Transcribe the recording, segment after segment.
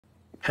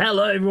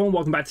Hello everyone,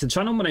 welcome back to the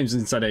channel. My name is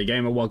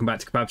InsideAgameR. Welcome back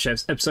to Kebab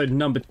Chefs episode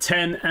number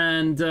 10,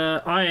 and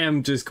I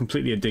am just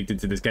completely addicted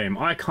to this game.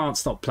 I can't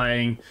stop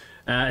playing.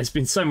 It's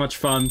been so much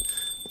fun.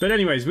 But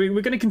anyways, we're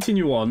going to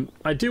continue on.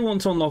 I do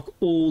want to unlock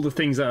all the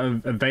things that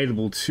are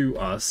available to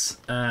us.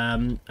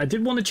 I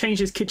did want to change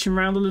this kitchen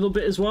around a little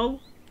bit as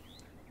well.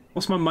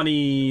 What's my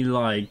money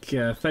like?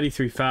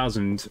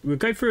 33,000. We'll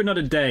go through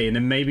another day and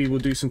then maybe we'll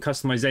do some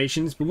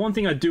customizations. But one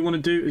thing I do want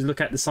to do is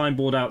look at the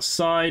signboard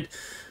outside.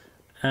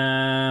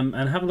 And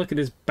have a look at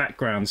this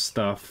background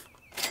stuff.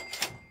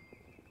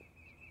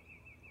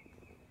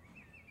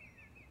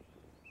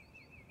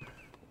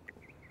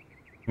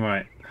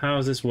 Right, how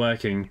is this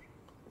working?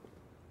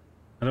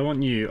 I don't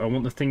want you, I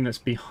want the thing that's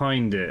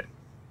behind it.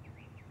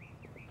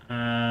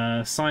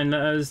 Sign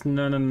letters?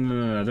 No, I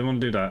don't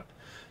want to do that.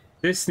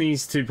 This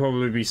needs to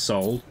probably be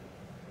sold.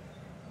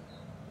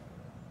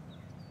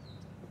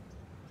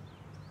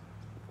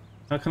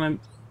 Can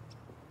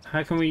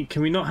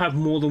we not have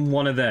more than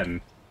one of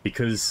them?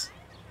 Because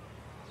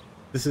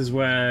this is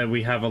where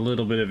we have a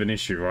little bit of an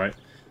issue, right?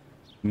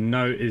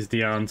 No is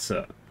the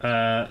answer.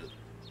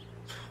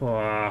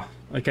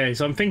 Okay,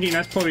 so I'm thinking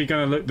that's probably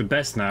going to look the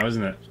best now,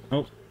 isn't it?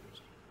 Oh.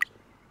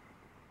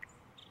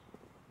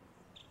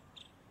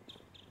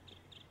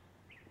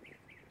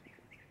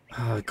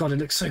 Oh, God, it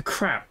looks so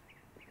crap.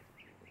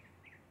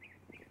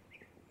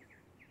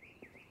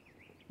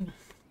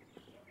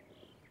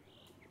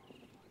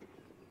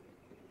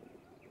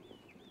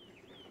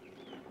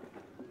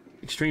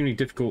 Extremely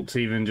difficult to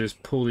even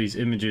just pull these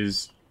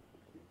images.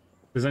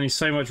 There's only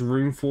so much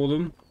room for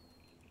them.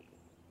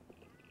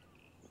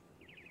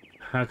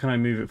 How can I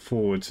move it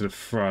forward to the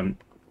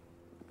front?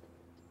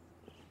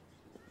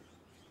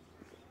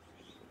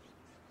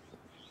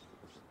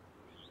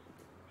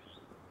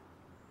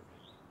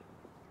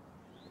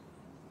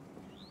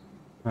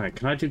 Alright,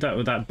 can I do that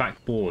with that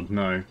backboard?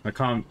 No, I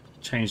can't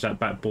change that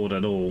backboard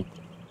at all.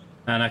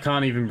 And I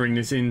can't even bring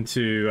this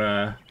into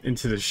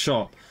the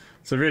shot.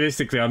 So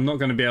realistically, I'm not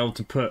going to be able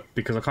to put,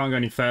 because I can't go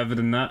any further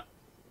than that.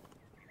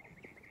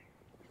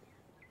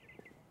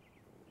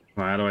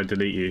 Right, how do I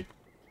delete you?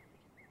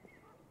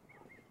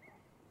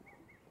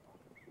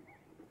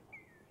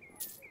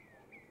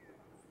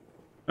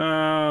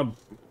 Bugger.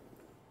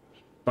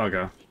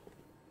 I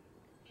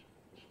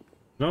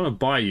don't want to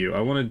buy you,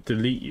 I want to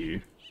delete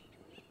you.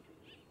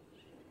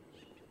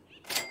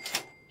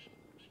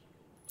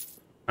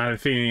 I have a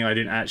feeling I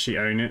didn't actually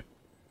own it.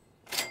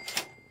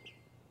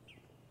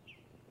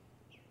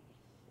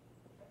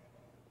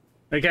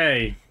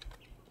 Okay.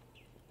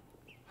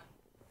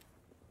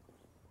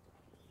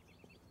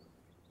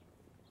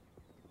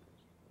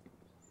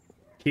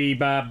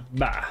 Kebab,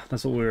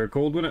 that's what we were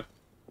called, wasn't it?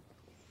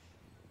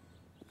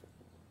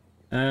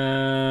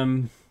 I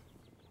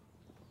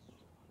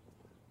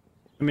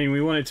mean,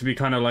 we want it to be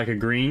kind of like a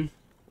green.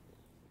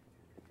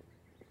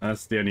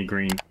 That's the only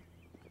green.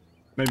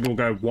 Maybe we'll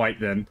go white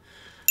then.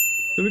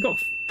 So we've got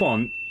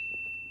font.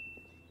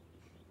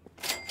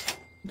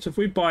 So if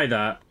we buy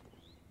that,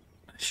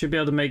 should be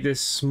able to make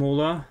this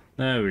smaller.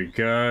 There we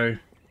go.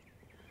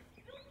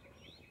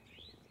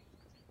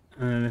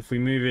 And if we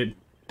move it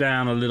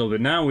down a little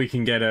bit, now we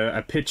can get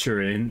a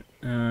picture in.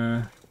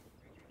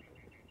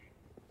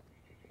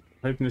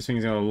 Hoping this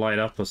thing's gonna light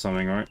up or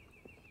something, right?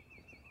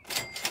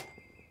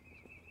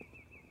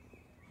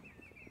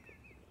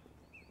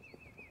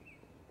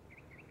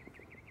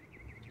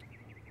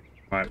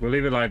 Right, we'll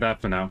leave it like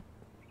that for now.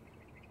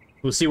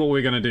 We'll see what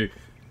we're gonna do.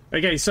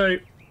 Okay, so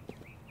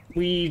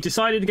we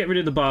decided to get rid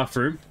of the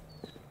bathroom.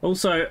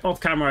 Also,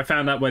 off camera, I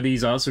found out where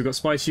these are. So we've got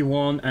Spicy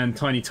One and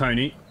Tiny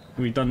Tony.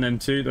 We've done them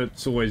too.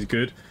 That's always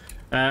good.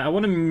 I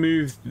want to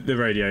move the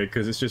radio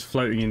because it's just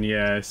floating in the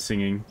air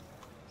singing.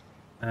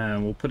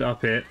 And we'll put it up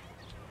here.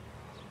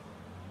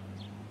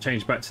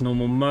 Change back to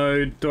normal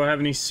mode. Do I have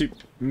any soup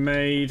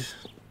made?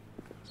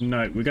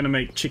 No, we're going to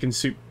make chicken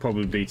soup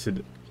probably.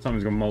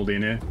 Something's gone mouldy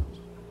in here.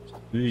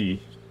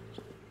 Eee.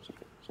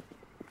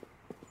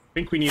 I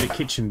think we need a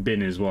kitchen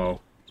bin as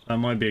well. That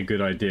might be a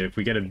good idea if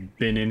we get a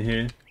bin in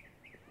here.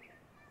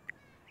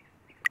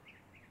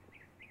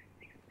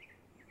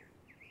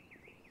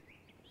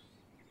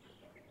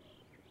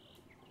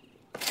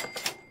 Do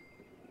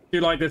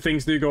you like that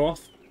things do go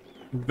off?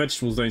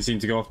 Vegetables don't seem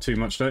to go off too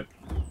much though.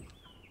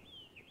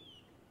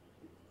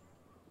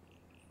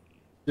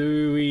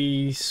 Do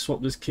we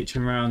swap this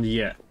kitchen around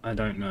yet? I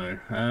don't know.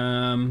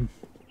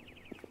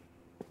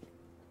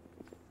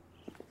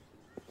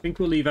 I think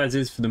we'll leave as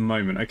is for the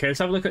moment. Okay, let's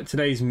have a look at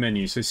today's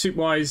menu. So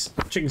soup-wise,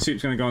 chicken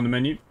soup's going to go on the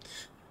menu.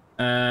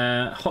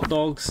 Hot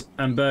dogs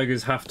and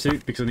burgers have to,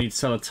 because I need to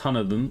sell a ton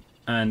of them.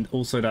 And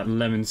also that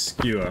lemon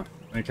skewer.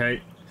 Okay,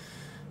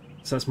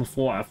 so that's my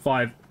 4 out of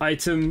 5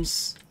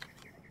 items.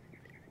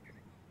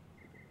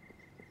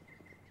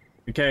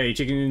 Okay,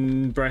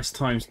 chicken breast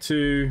times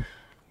 2.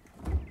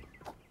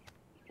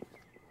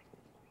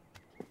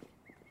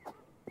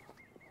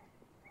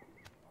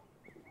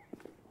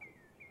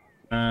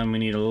 And we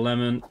need a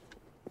lemon.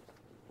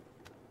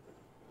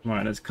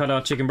 Right, let's cut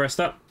our chicken breast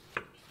up.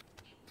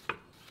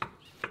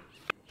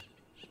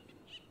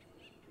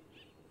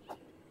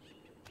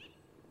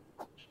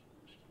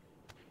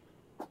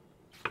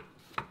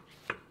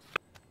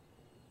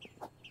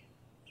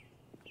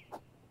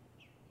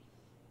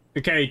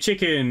 Okay,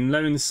 chicken,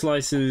 lemon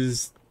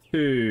slices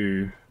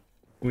 2.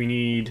 We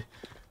need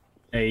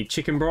a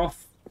chicken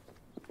broth.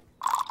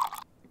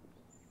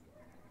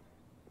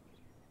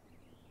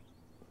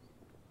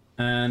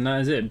 And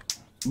that is it.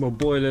 We'll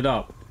boil it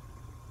up.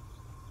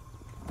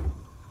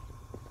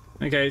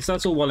 Okay, so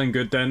that's all well and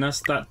good then. That's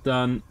that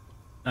done.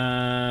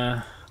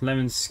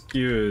 Lemon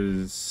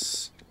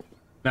skewers.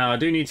 Now, I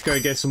do need to go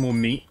get some more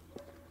meat.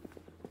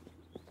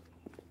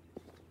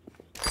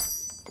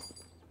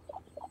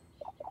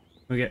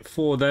 We'll get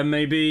 4 of them,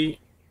 maybe.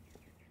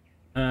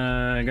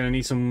 Gonna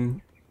need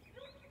some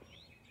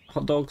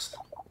hot dogs.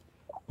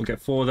 We'll get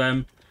 4 of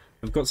them.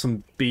 I've got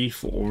some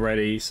beef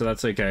already, so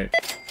that's okay.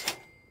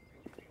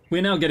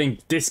 We're now getting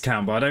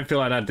discount, but I don't feel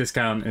like that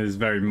discount is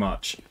very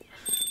much.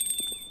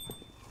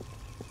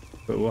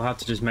 But we'll have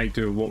to just make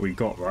do with what we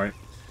got, right?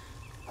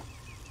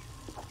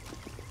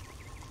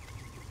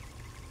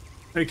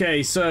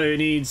 Okay, so it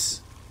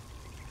needs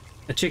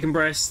a chicken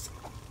breast,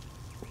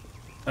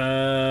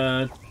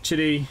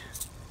 chili,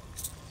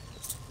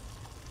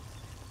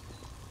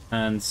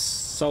 and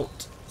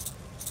salt.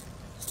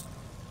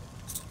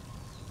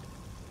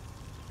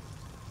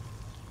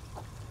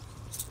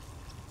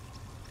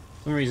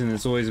 For some reason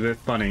it's always a bit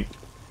funny.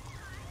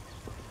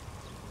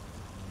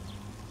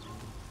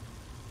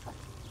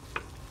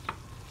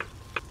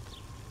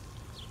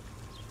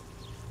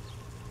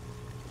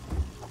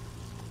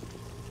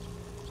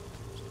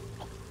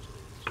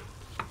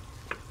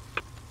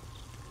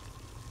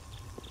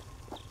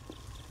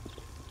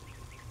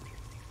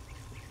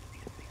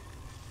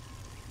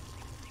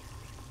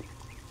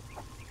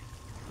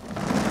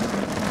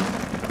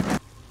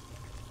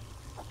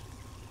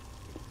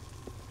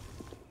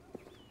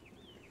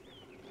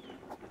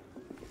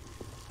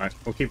 Right,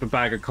 we'll keep a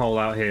bag of coal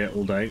out here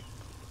all day.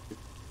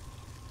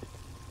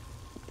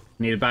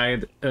 Need a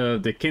bag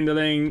of the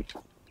kindling.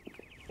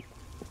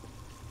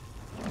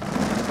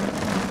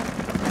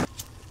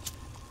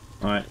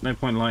 Alright, no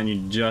point lighting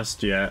you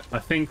just yet. I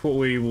think what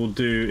we will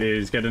do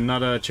is get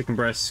another chicken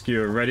breast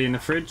skewer ready in the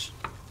fridge.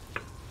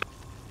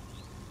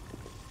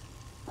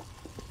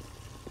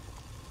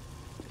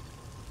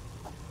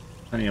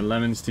 Plenty of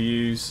lemons to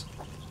use.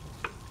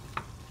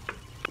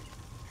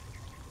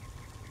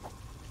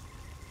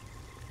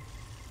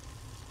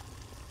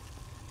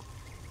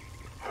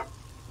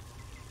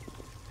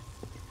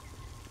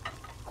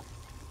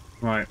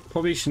 Right,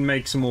 probably should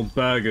make some more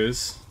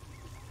burgers.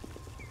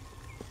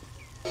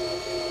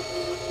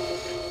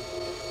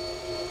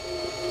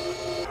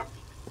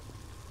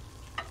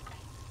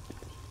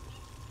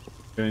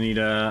 Gonna need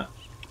a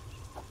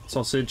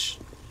sausage.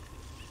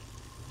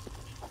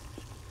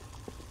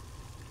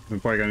 We're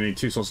probably gonna need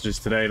 2 sausages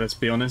today, let's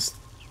be honest.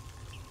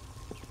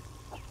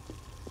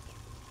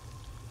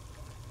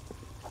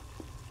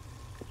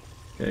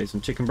 Okay, some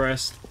chicken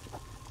breast.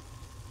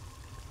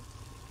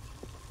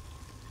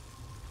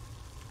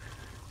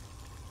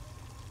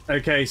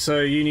 Okay,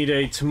 so you need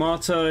a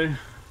tomato,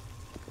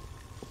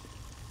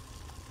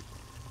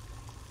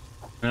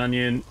 an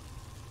onion,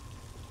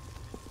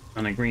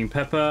 and a green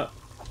pepper.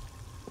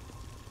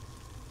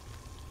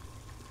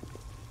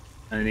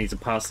 And it needs a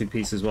parsley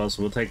piece as well,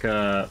 so we'll take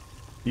a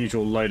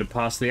usual load of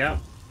parsley out.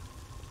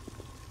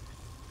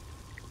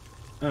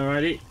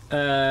 Alrighty,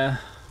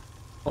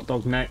 hot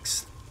dog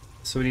next.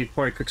 So we need to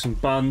probably cook some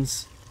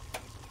buns.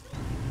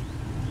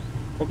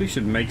 Probably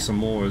should make some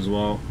more as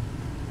well.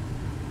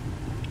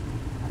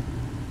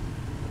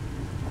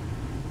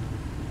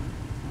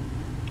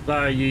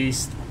 Flour,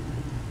 yeast,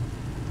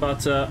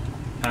 butter,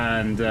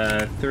 and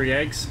 3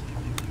 eggs.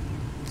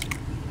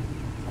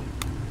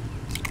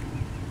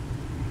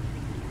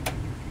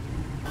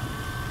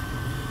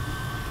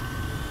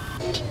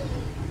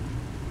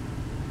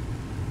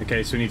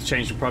 Okay, so we need to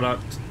change the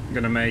product. I'm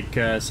gonna make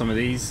some of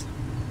these.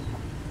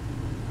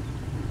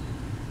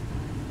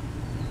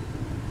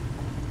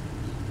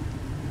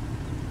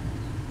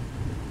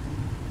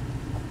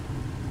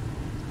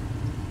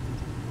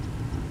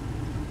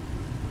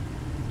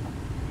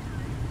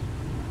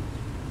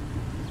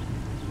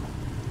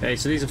 Okay,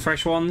 so these are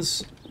fresh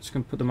ones. Just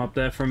gonna put them up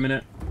there for a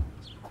minute.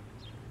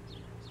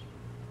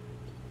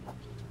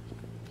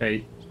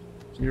 Okay,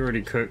 you're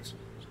already cooked.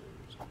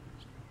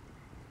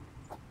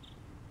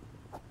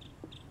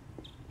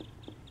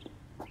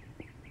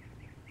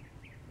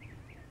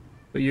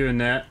 Put you in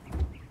there.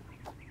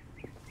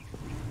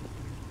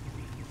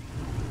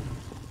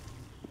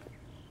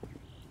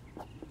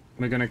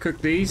 We're gonna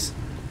cook these.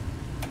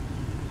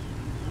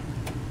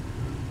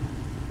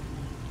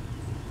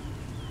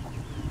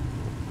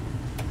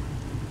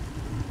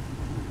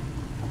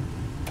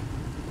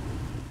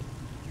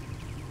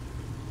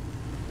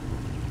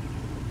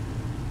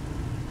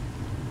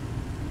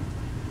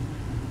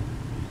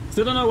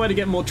 Still don't know where to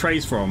get more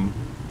trays from.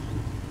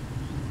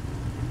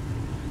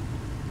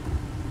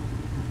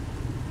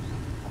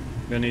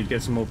 Gonna need to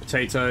get some more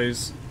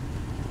potatoes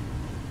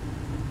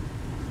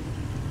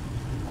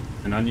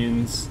and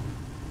onions.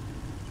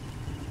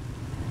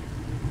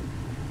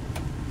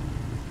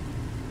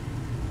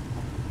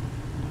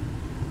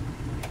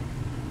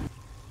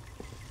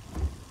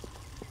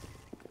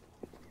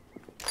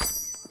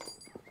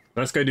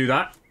 Let's go do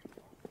that.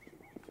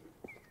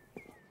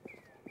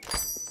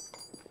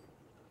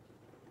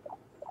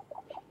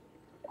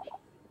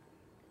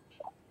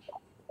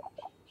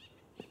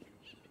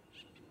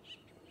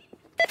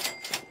 I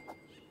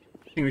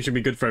think we should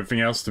be good for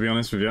everything else, to be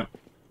honest with you.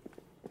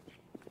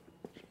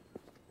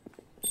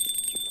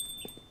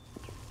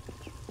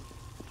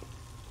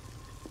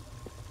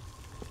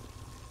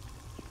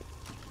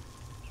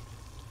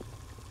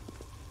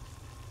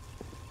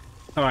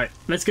 Alright,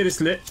 let's get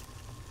this lit.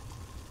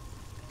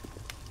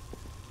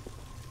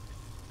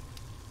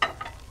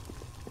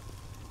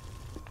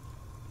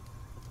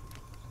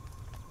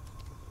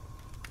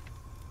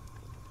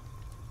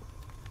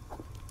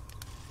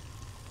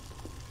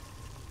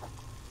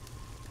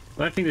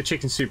 I don't think the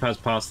chicken soup has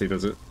parsley,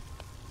 does it?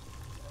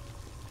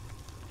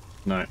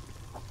 No.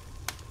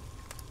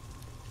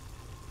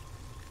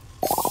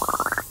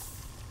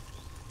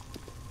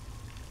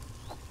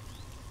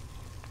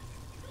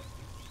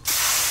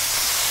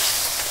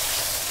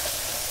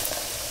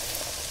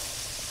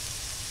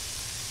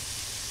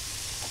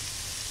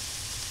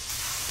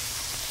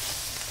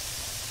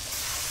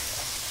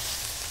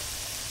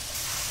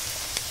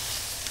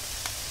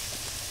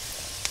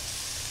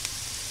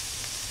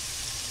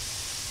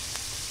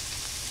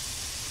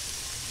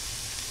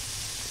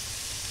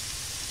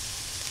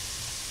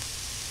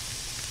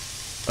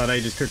 They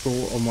just cook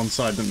all on one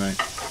side, didn't they?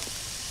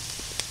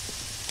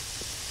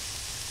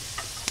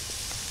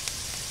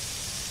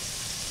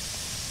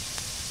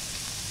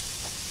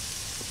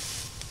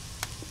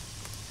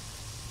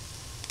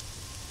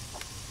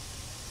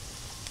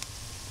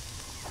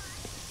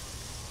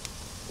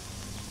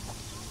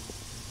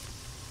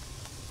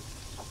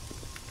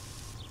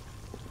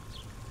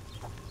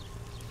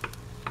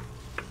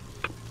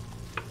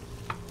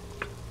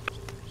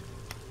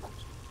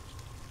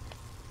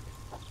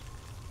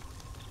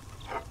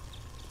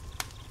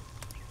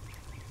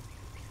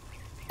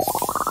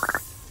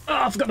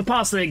 I forgot the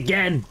parsley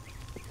again.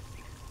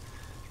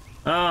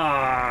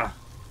 Ah.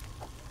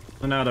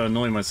 I know how to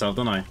annoy myself,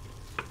 don't I?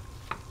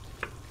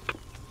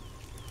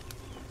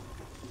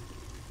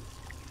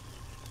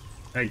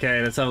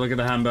 Okay, let's have a look at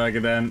the hamburger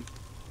then.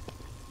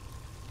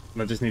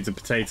 That just needs a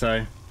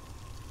potato.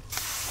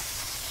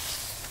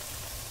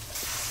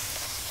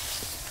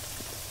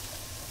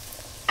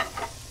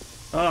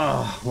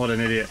 Oh, what an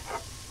idiot.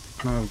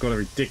 Oh, I've got a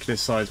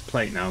ridiculous sized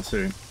plate now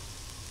too.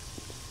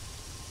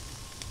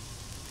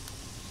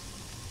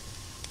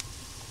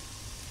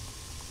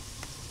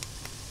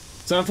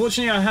 So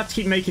unfortunately I have to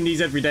keep making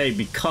these every day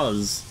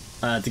because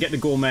to get the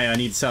gourmet I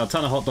need to sell a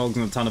ton of hot dogs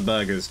and a ton of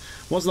burgers.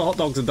 Once the hot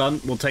dogs are done,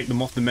 we'll take them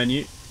off the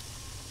menu.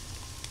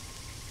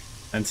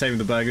 And same with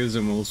the burgers,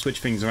 and we'll switch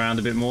things around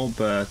a bit more,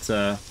 but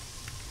we'll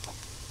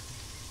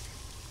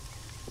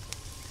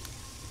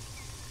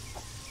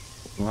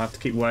have to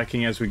keep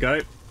working as we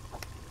go.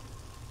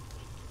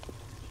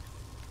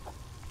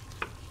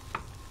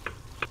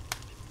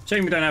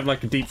 Shame we don't have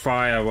like a deep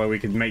fryer where we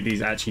could make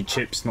these actually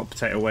chips, not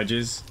potato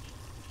wedges.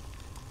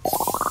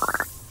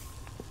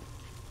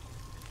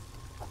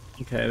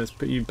 Okay, let's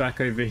put you back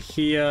over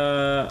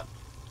here.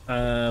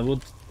 You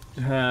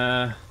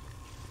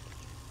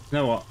know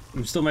what?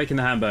 I'm still making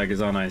the hamburgers,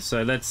 aren't I?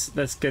 So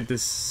let's get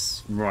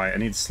this right. I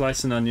need to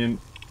slice an onion.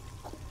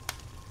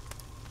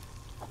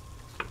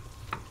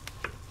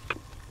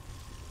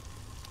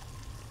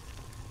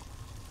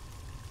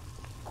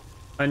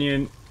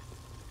 Onion,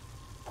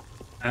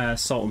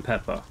 salt and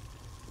pepper.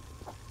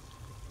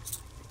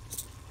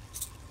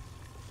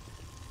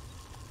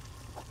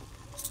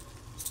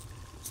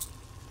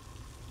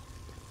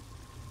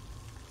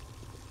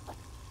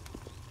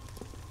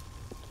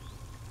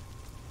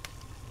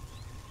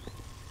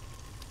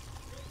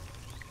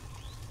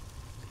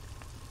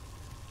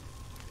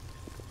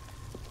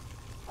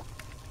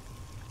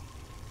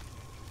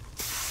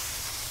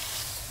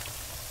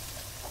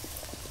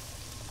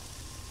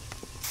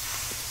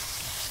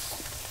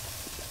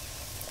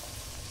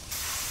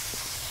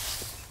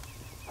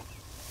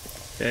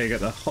 Okay,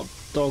 got the hot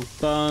dog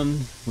bun.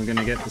 We're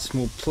gonna get the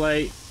small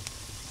plate.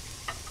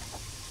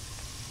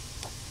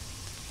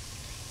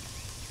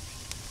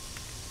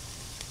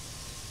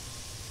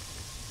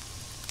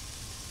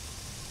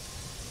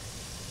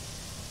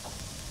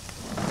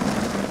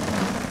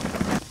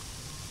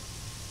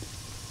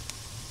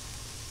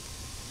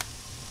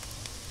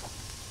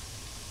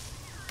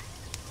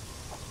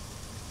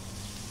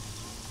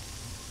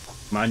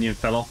 My onion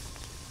fell off.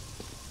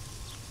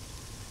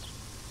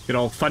 Good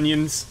old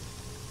Funyuns.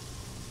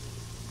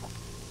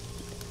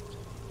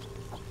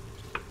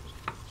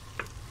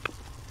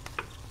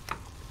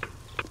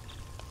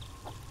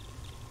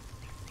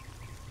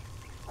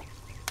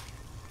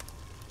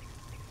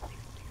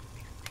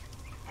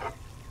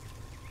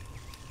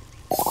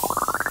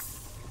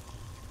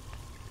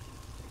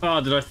 Oh,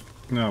 did I?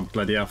 Oh,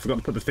 bloody hell. I forgot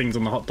to put the things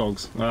on the hot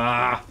dogs.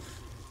 Ah!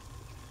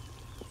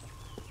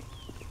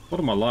 What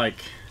am I like?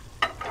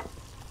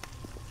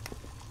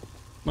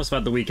 Must have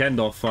had the weekend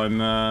off. I'm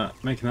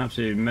making an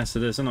absolute mess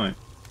of this, aren't I?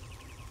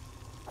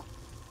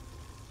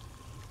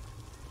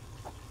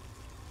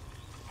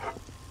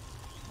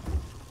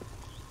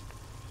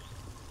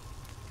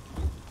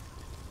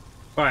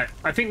 Right,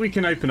 I think we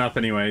can open up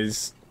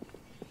anyways.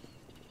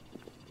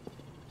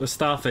 The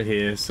staff are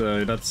here,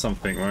 so that's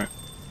something, right?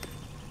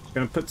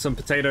 Gonna put some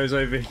potatoes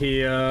over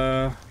here.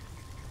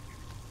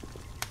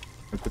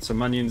 Gonna put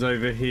some onions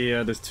over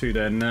here. There's 2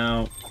 there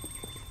now.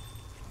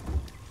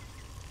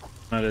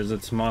 There's a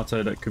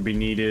tomato that could be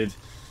needed.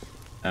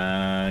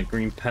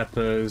 Green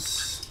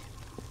peppers.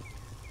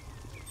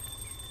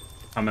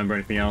 Can't remember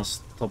anything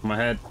else top of my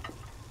head.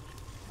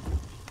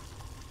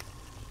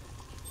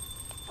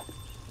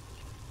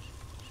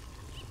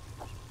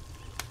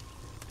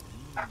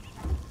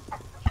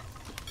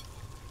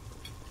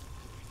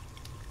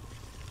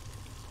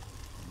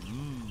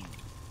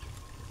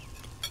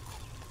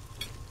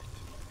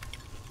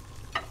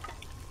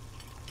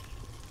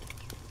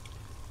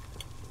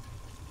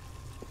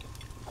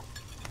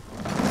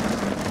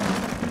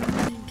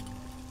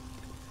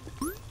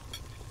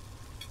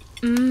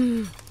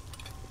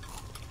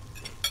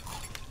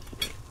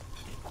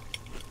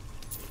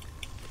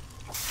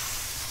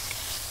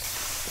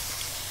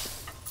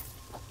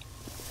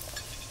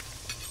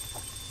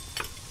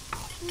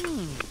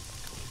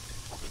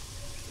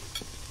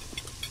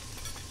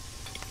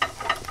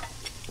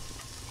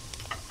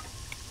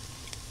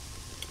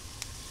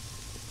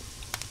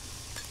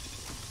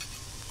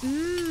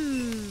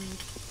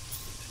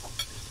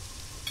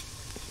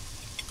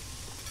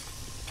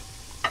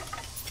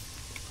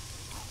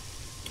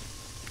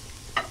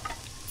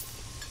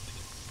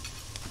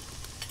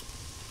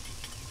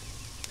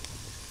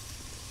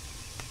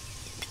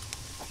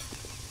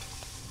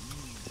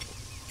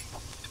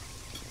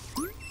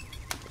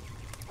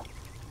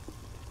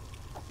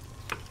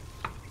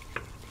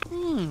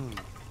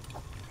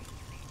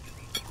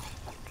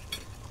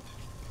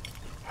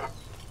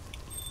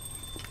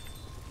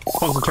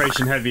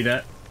 Concentration heavy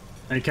there.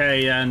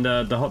 Okay, and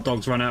the hot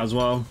dogs run out as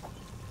well.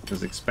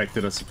 As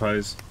expected, I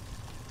suppose.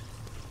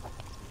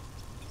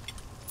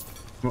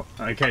 Well,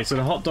 okay, so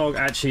the hot dog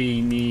actually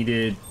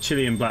needed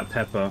chili and black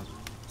pepper.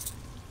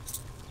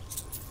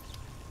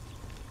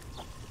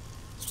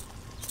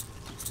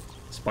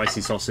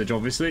 Spicy sausage,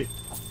 obviously.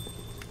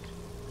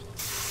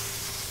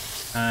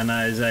 And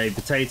that is a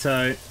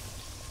potato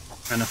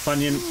and a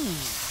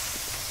Funyun.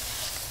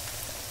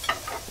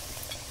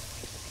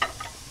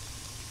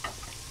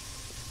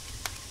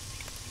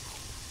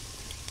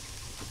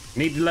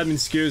 Need the lemon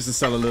skewers to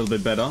sell a little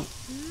bit better.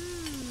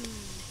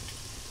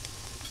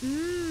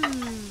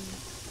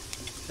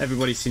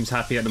 Everybody seems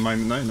happy at the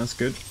moment though, and that's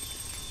good.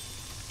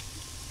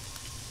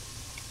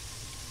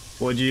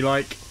 What do you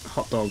like?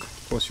 Hot dog.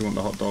 Of course you want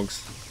the hot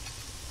dogs.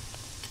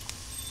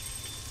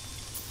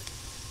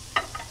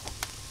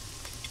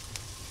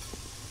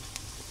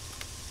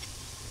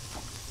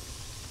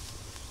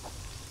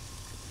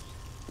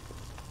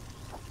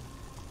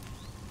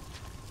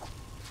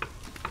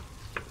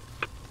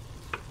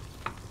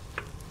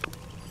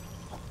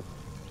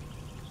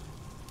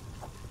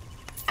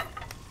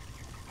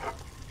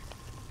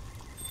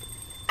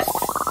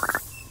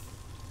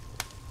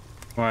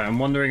 Right, I'm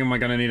wondering, am I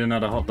going to need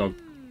another hot dog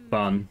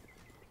bun?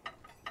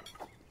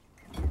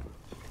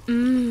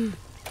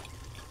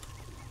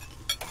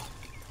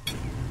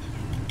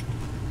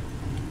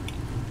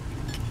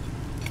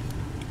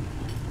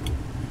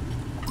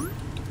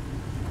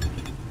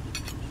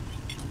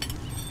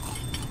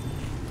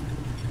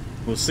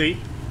 We'll see.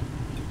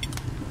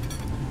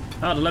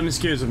 Ah, the lemon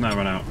skewers have now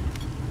run out.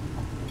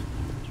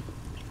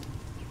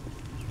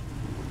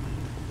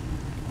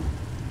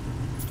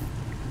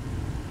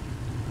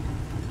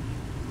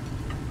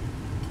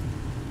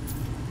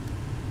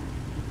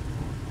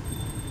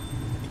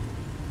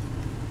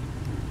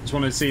 Just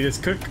want to see this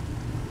cook.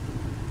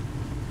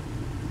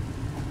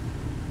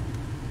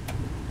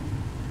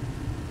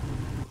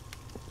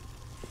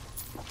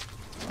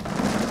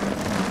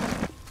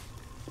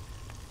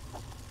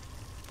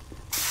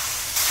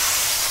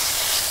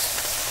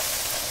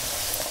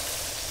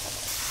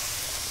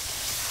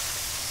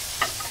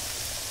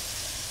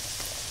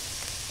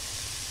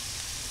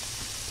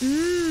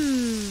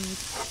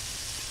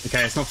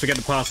 Okay, let's not forget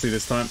the parsley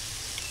this time.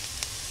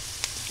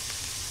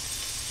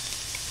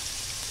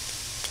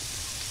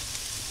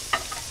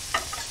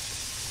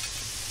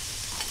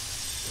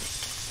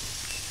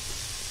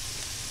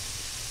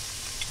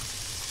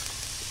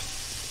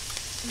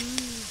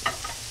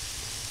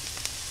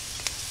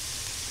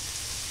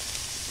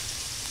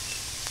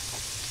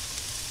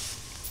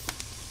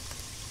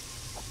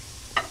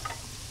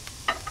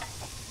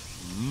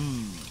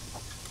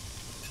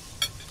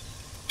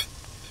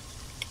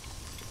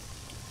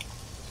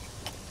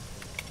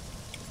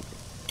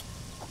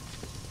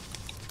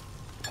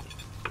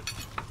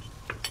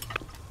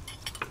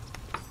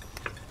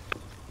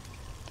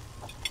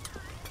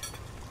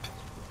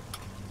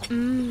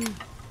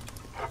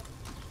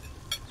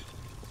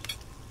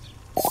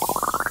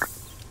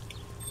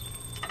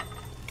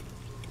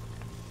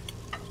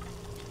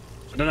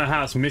 I don't know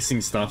how it's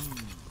missing stuff.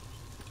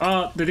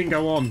 Oh, they didn't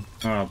go on.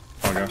 Oh,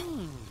 bugger.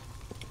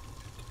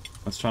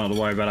 Let's try not to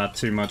worry about that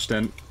too much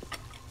then.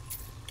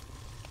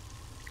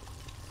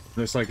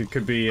 Looks like it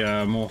could be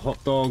more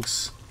hot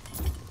dogs.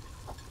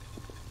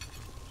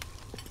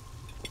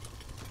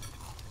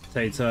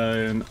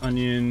 Potato and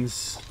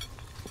onions.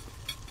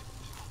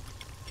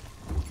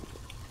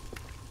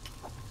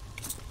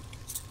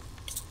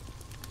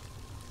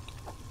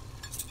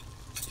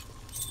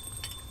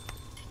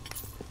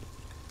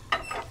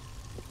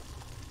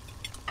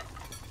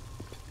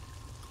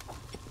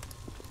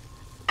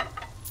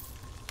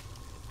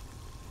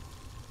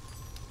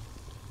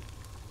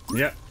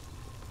 Yep.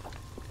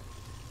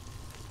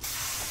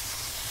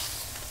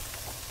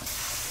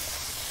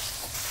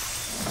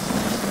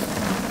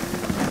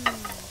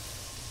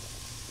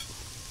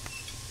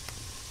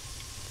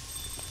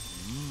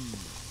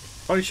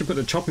 Probably should put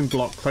the chopping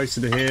block closer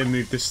to here,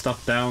 move this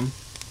stuff down.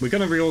 We're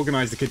going to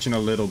reorganize the kitchen a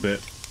little bit.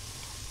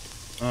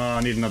 Oh,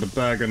 I need another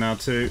burger now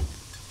too.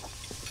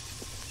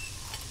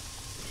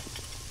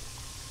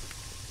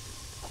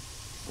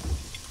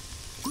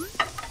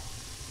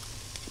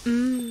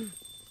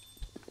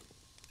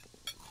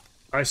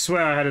 I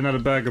swear I had another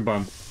burger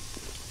bun.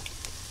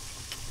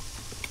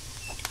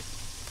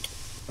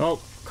 Oh,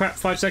 crap,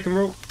 5-second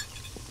rule.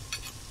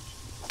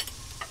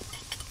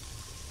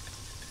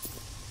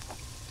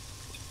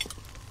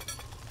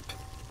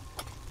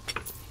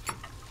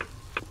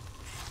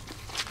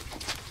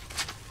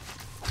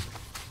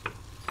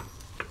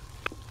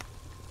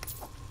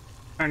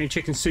 Apparently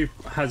chicken soup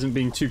hasn't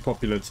been too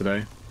popular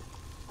today.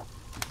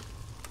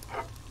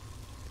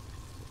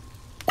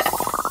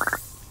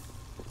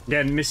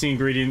 Again, missing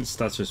ingredients,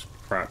 that's just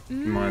crap,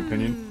 in my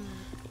opinion.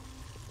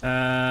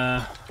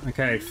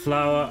 Okay,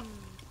 flour.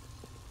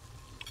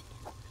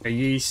 A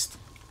yeast.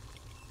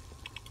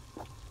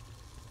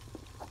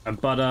 A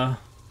butter.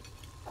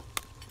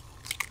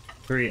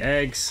 3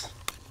 eggs.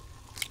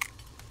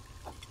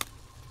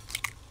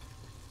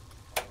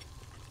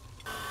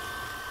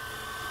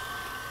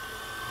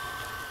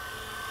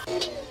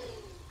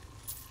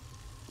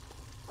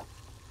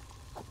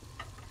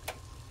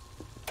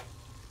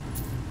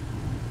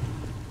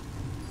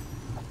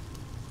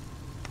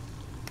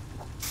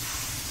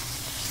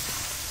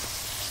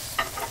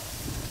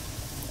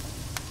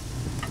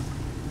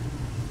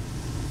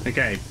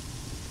 Okay,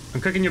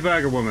 I'm cooking your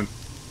burger, woman.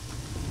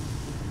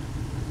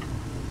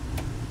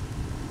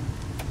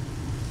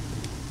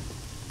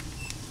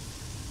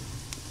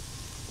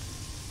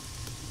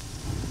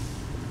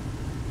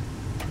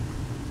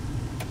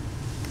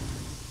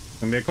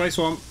 Gonna be a close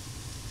one.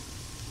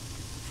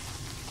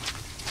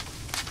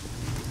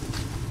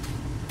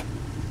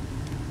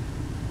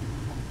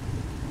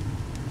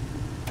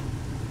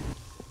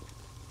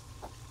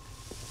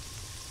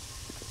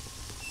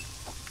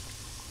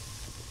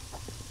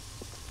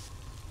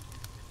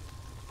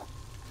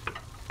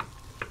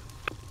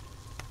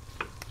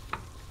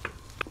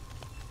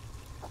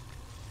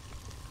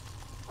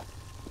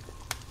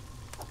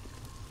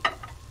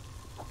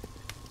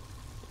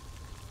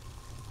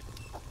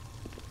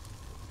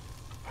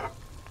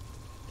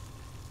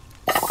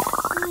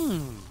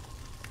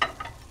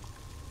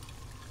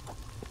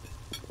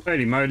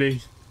 Holy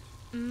moly.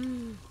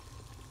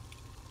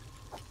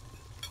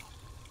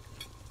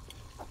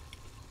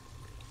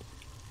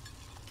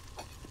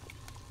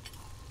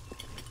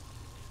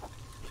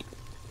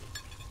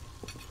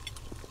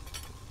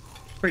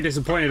 Pretty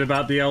disappointed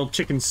about the old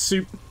chicken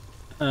soup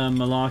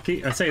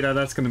malarkey. I say that,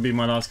 that's going to be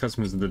my last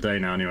customers of the day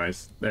now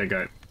anyways. There you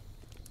go.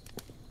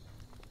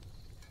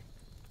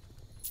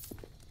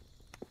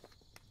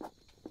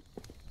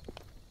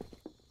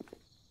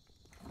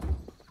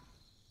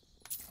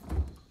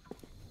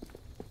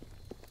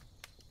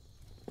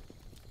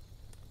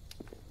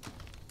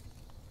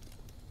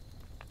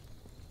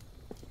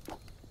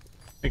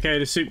 Okay,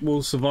 the soup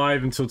will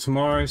survive until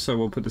tomorrow, so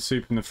we'll put the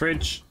soup in the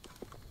fridge.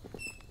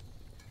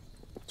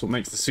 That's what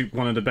makes the soup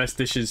one of the best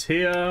dishes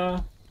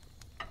here.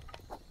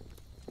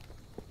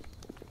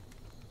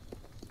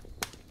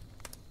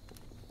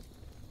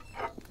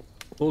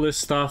 All this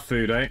staff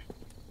food, eh?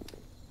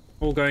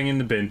 All going in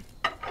the bin.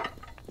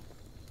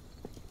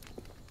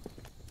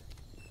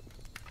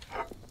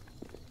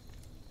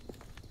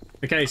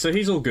 Okay, so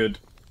he's all good.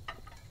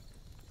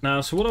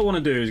 Now, so what I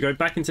want to do is go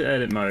back into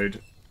edit mode.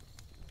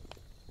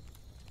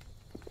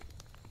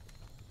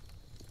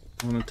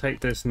 I'm going to take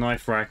this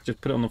knife rack,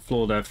 just put it on the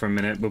floor there for a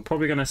minute. We're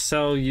probably going to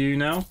sell you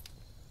now.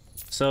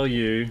 Sell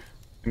you.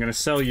 I'm going to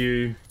sell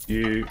you.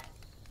 You.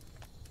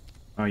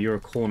 Oh, you're a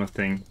corner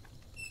thing.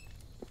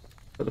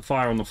 Put the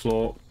fire on the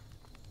floor.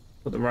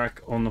 Put the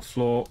rack on the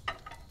floor.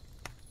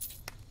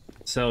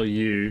 Sell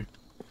you.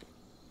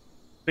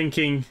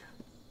 Thinking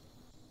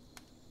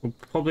we'll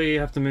probably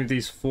have to move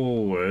these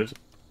forward.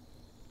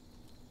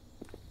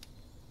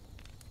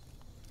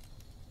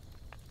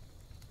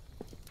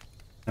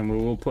 And we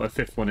will put a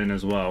 5th one in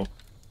as well.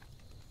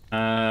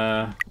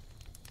 I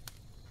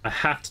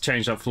have to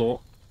change that floor.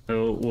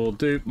 We'll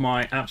do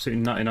my absolute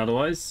nutting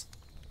otherwise.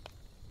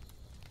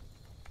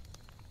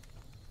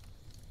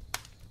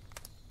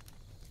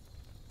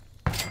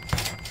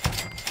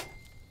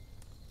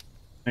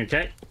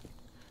 Okay.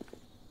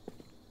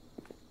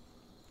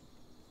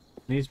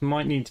 These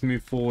might need to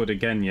move forward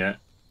again yet.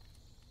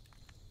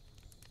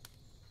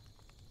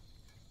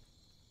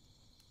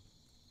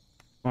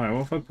 Alright,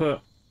 what if I put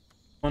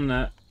one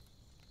there,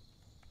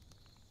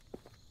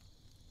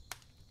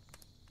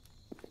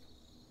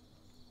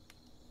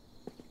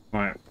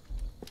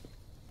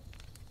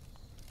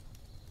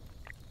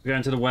 We're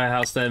going to the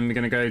warehouse then. We're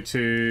going to go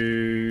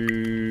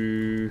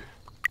to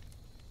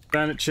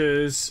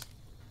furnitures.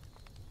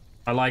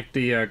 I like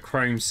the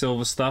chrome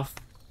silver stuff.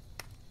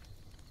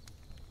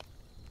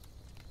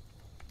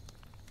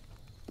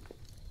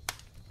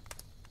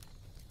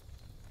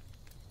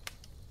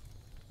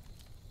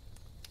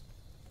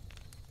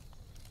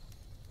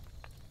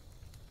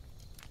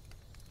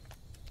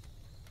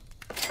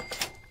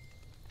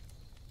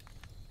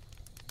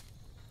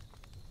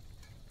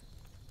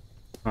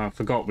 Oh, I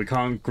forgot, we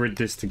can't grid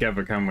this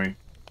together, can we?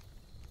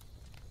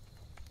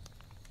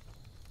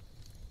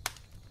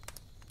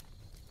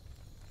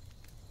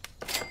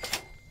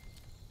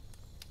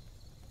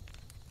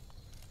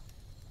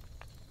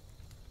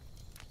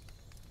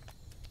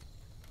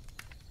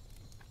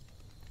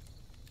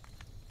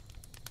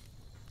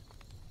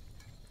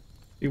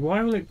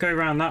 Why will it go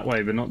around that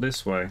way but not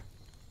this way?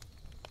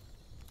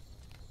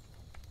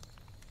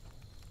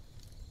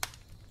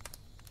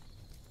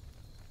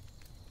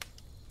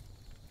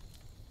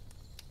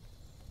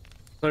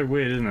 So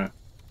weird, isn't it?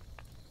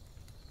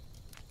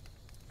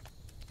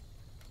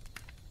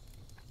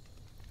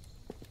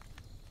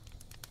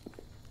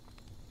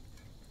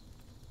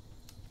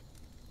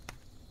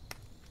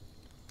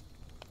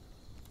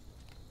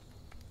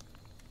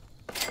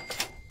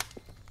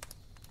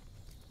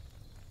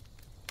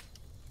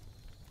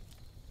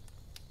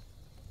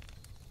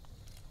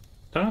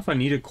 Don't know if I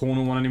need a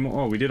corner one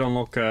anymore. Oh, we did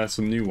unlock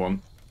some new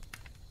one.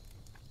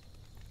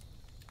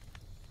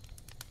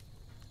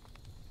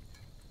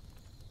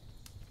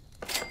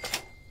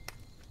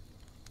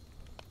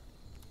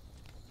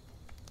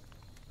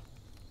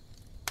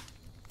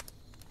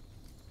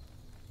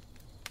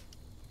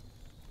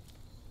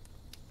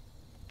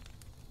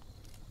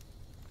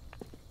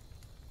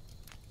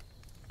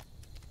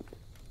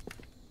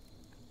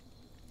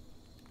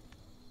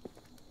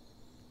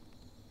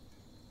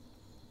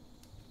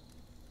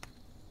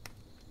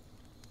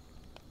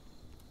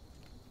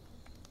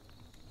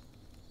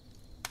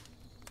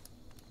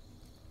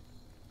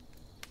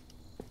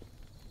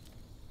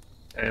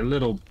 A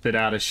little bit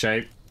out of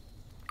shape.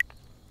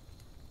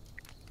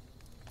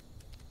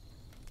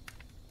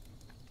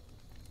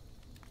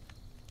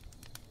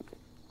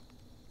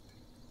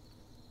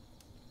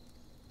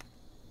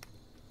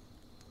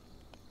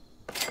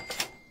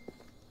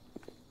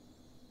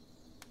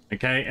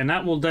 Okay, and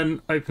that will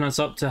then open us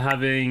up to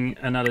having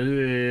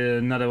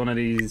another one of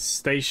these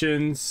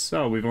stations.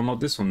 Oh, we've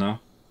unlocked this one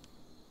now.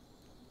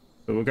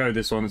 But we'll go with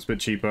this one, it's a bit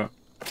cheaper.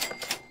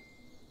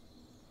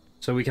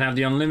 So we can have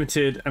the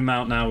unlimited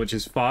amount now, which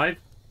is 5.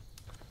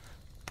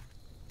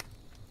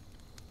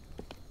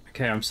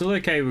 Okay, I'm still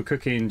okay with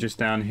cooking just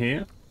down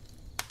here.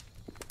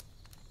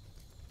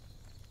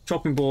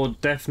 Chopping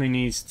board definitely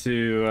needs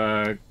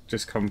to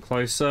just come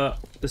closer.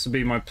 This will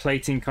be my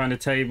plating kind of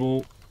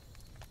table.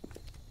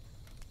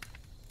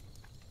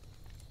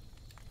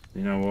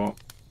 You know what?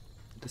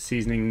 The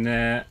seasoning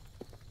there.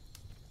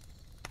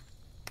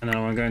 And then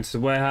I'm going to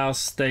the warehouse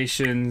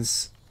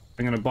stations.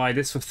 I'm going to buy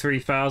this for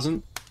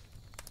 3,000.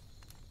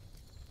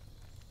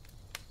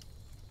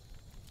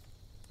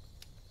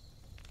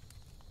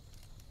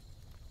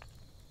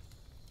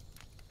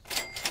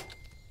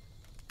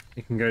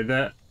 You can go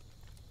there.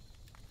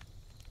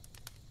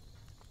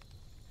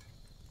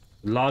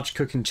 Large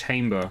cooking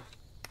chamber.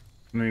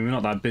 I mean, we're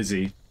not that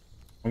busy.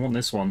 I want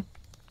this one.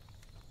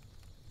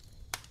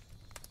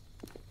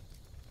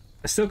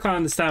 I still can't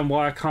understand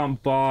why I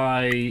can't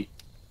buy...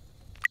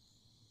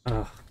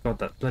 Oh, God,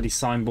 that bloody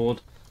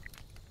signboard.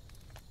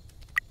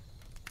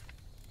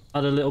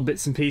 Other little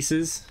bits and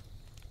pieces.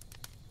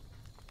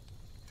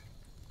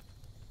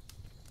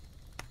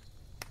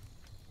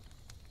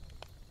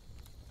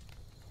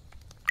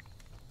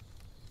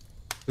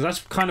 Because that's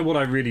kind of what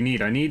I really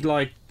need. I need,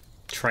 like,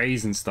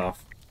 trays and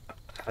stuff.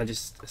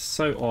 It's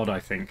so odd, I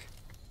think.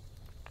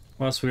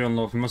 What else we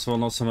unlocked? We must have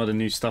unlocked some other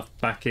new stuff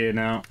back here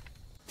now.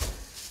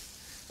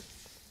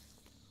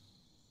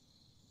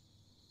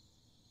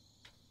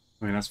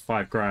 I mean, that's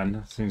 5 grand.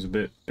 That seems a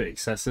bit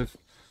excessive.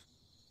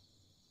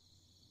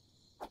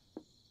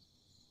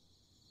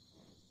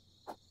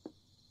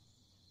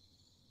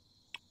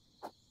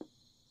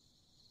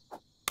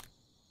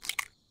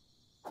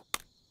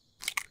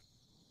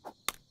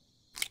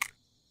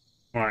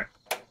 Alright.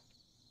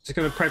 Just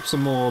gonna prep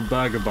some more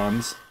burger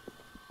buns.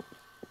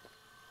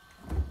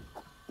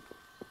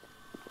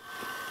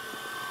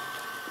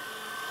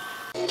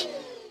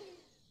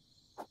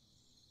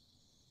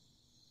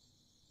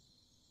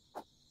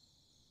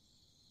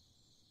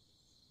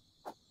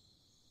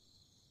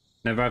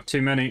 Never have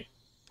too many.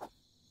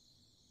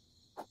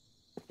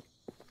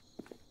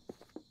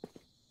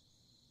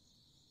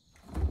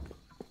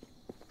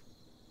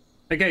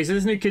 Okay, so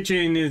this new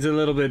kitchen is a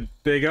little bit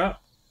bigger.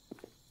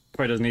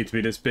 Probably doesn't need to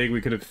be this big. We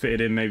could have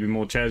fitted in maybe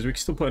more chairs. We could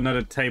still put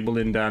another table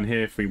in down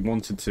here if we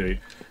wanted to.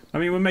 I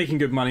mean, we're making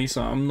good money,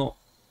 so I'm not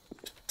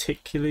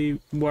particularly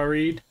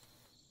worried.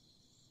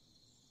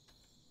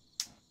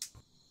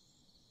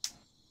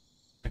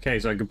 Okay,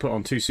 so I could put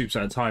on 2 soups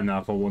at a time now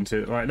if I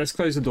wanted. Alright, let's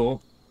close the door.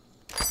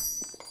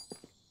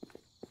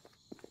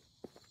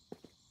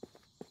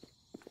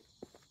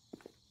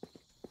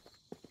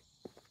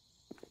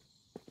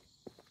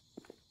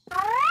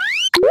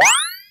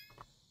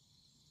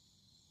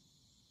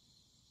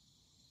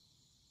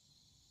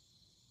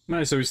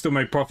 No, so we still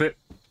made profit.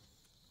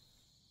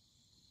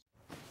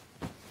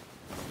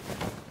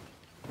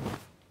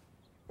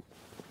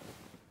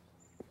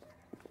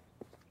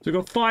 So we've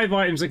got 5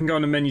 items that can go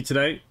on the menu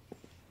today.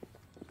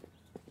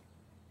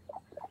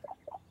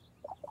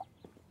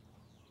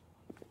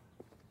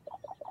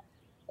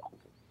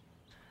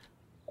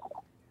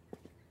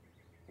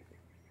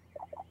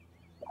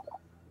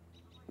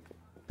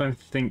 Don't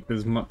think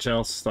there's much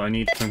else that I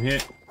need from here.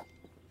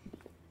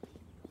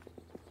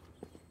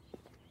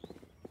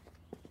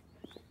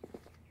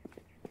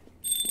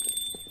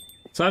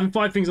 So having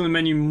 5 things on the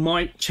menu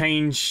might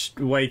change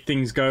the way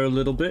things go a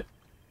little bit.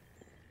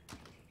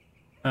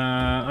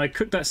 I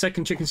cooked that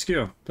second chicken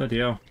skewer. Bloody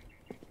hell.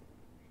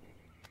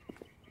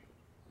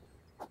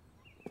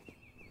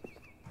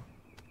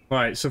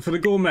 Right, so for the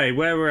gourmet,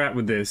 where we're at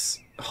with this.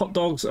 Hot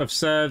dogs I've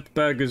served,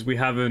 burgers we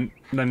haven't,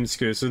 lemon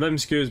skewers. So lemon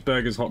skewers,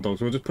 burgers, hot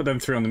dogs. We'll just put them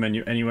 3 on the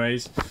menu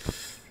anyways.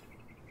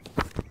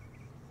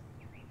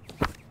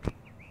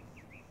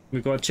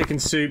 We've got chicken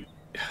soup.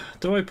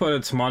 Do I put a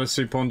tomato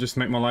soup on just to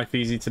make my life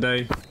easy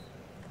today?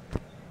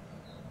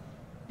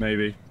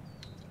 Maybe.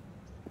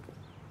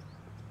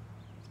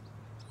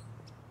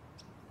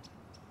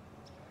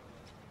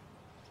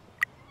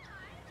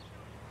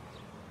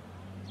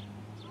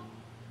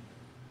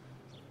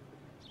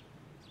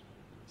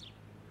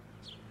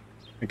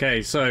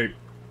 Okay, so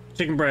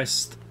chicken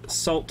breast,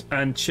 salt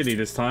and chili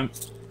this time.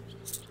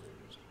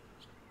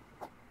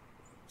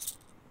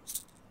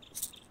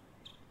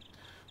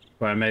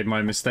 Where I made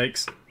my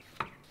mistakes.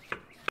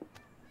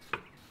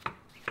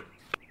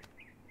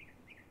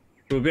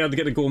 We'll be able to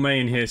get the gourmet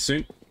in here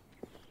soon.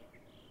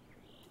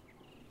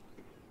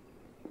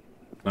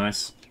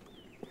 Nice.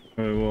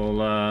 We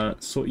will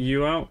sort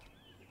you out.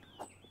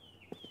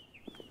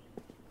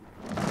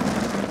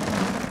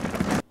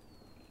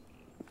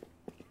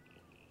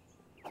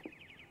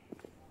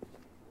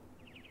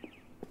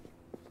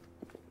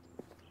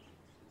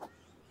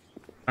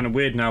 Kind of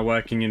weird now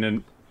working in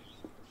a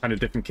kind of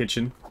different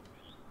kitchen.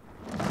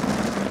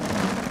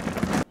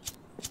 I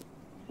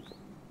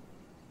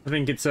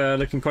think it's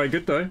looking quite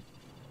good though.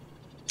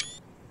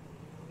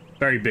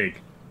 Very big.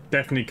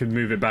 Definitely could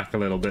move it back a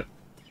little bit.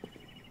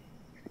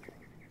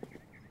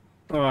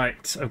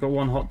 Alright, I've got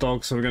 1 hot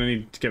dog, so we're going to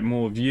need to get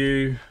more of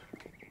you.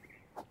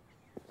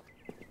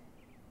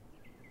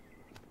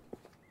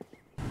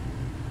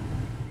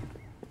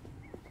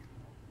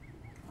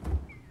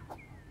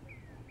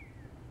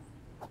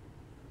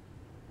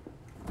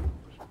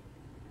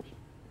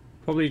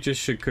 Probably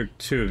just should cook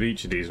 2 of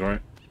each of these,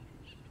 right?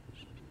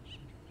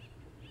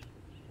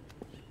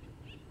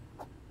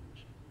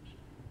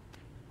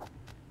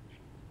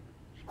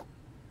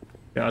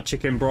 Get our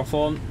chicken broth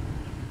on.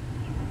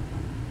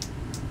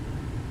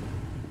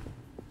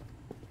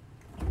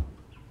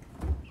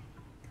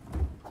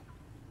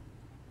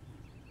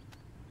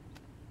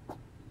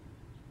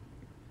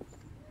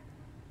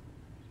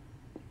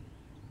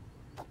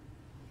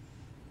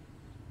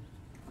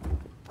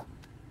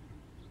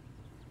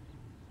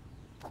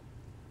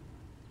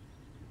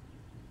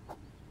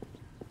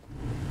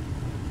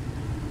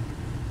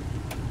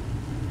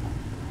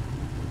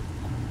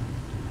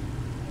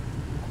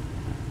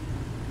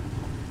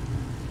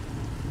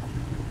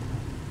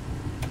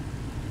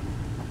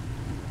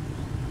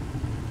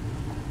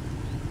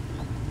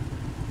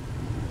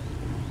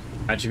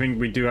 Actually, I think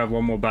we do have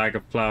 1 more bag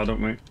of flour,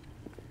 don't we?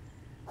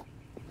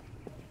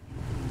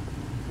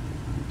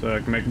 So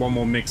I can make 1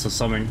 more mix or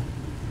something.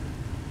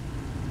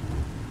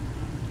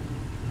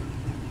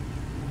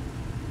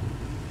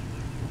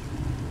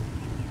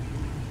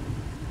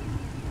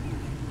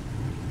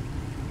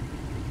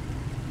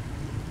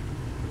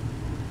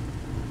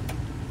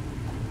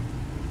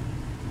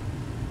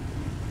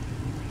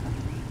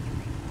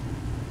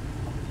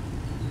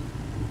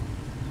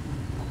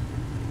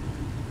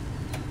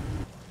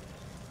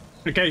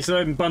 Okay,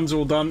 so the buns are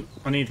all done.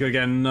 I need to go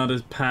get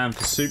another pan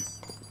for soup.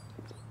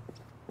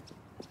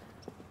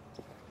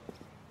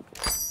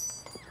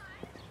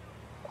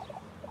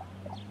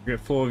 Get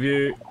 4 of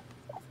you,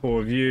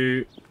 4 of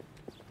you,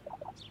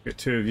 get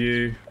 2 of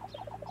you,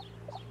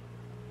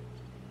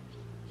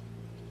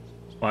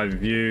 5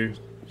 of you.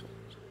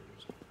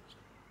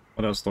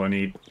 What else do I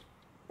need?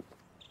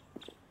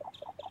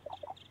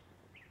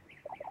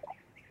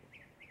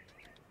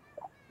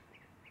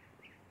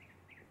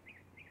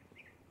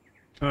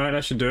 Alright,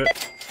 that should do it.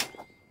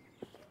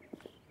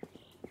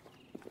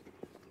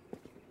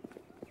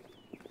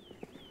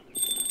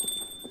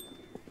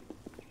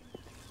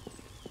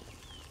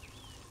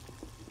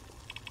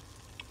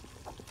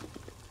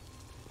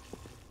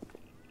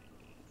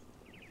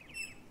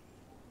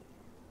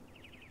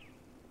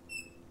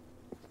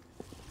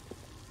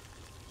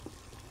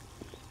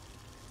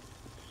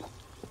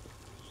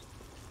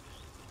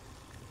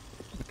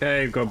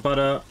 Okay, I've got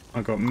butter,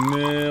 I've got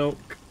milk.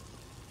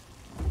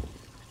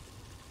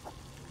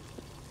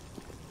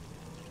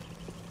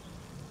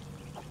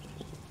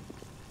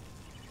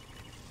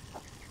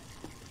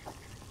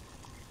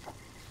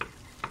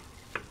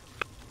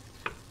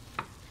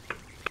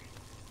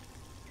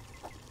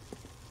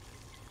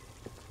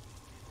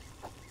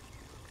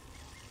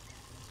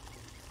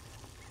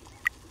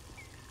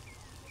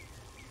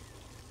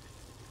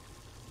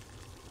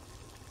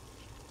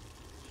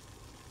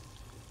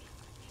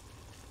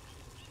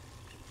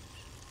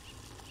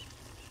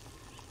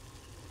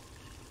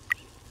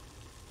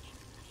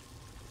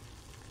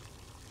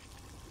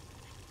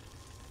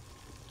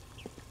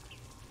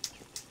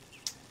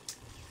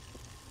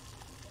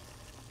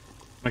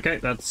 Okay,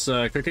 that's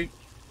cooking.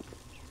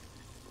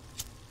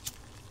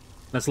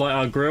 Let's light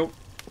our grill.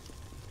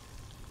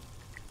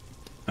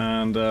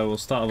 And we'll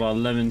start with our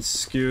lemon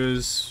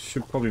skewers.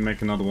 Should probably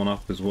make another one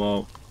up as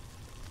well.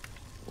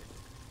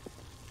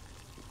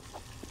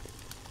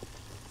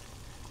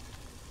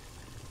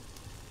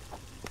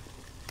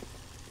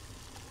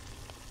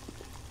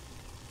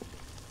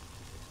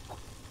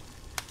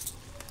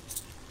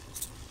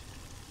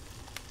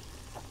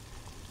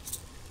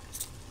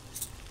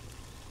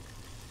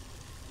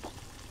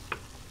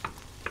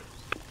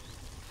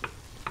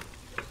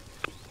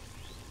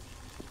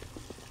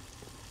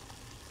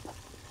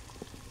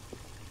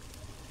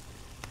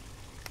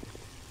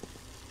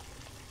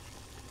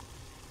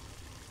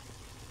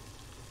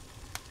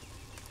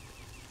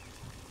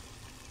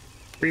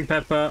 Green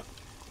pepper,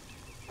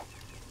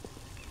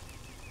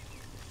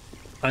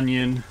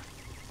 onion,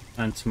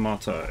 and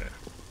tomato.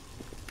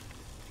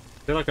 I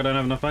feel like I don't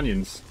have enough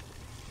onions.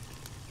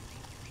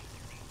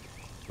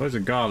 Loads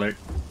of garlic.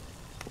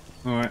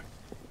 Alright.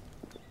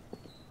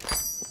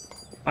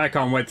 I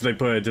can't wait till they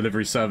put a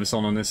delivery service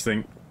on this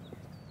thing.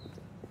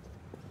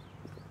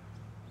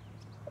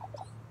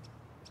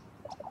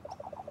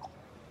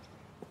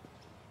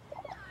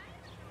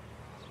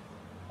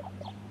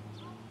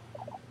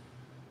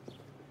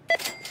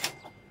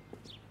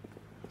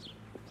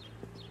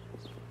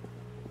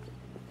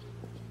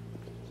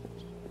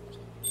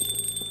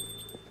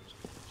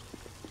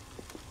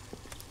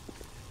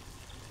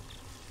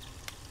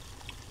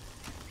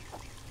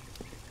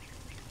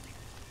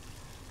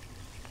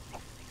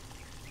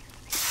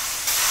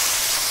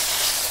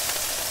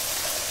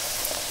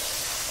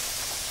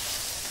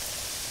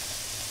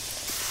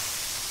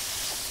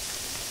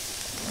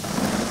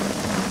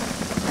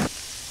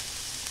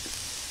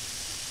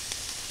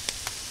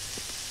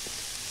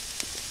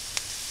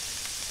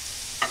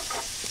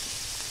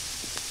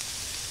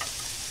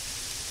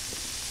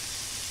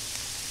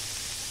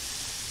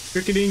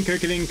 Cooking,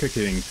 cooking,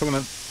 cooking. Come on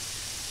then.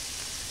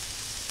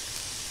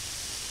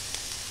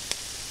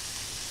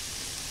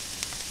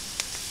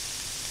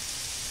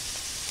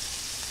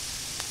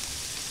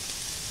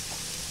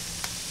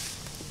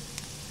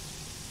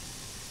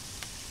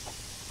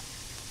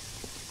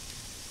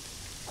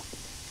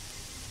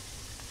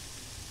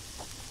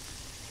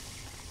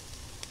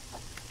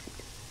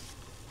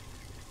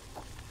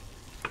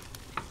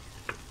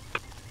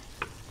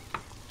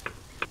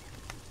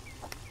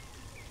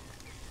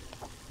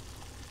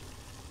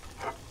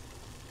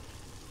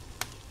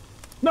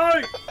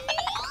 No!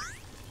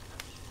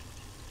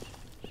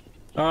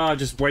 Ah, I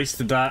just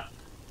wasted that.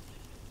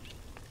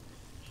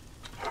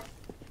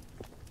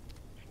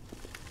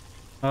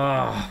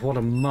 Ah, what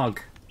a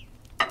mug.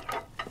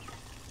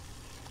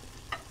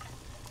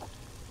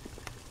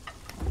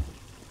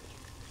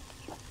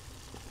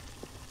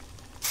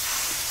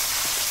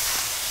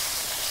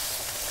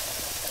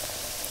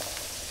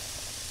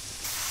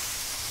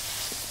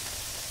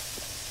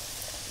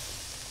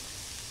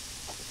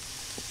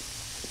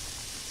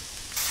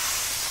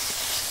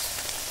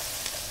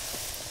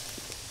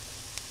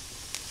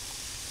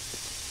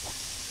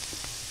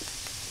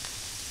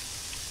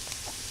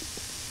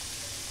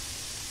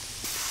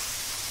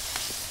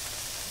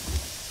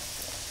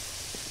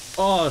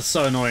 Oh, it's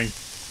so annoying.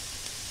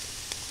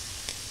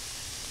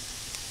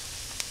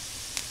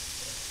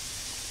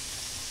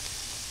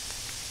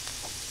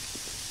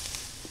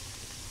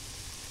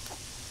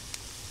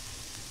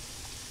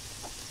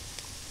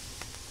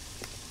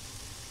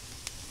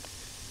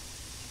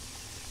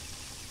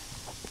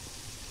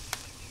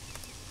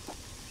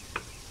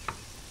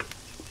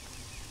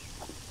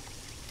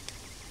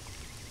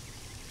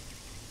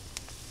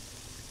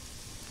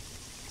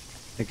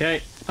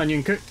 Okay,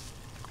 onion cooked.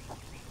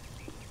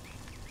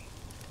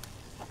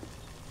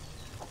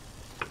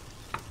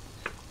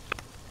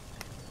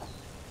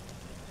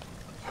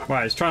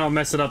 Right, let's try not to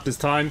mess it up this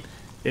time.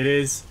 It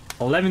is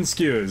 11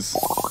 skewers.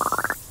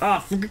 Ah,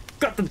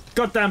 forgot the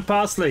goddamn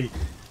parsley.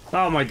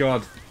 Oh my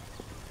god.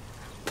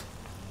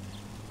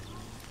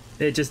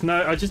 I just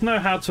know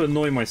how to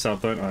annoy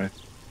myself, don't I?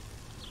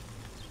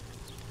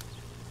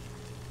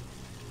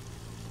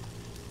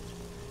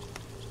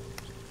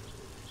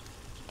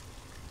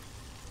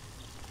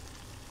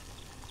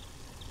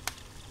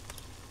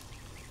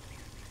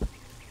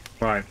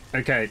 Right,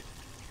 okay.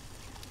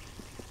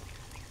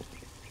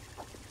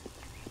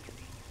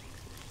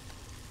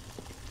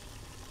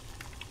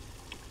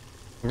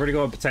 I've already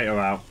got a potato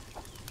out.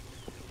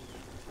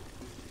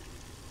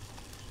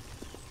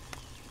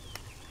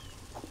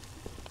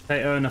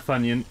 Potato and a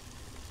onion.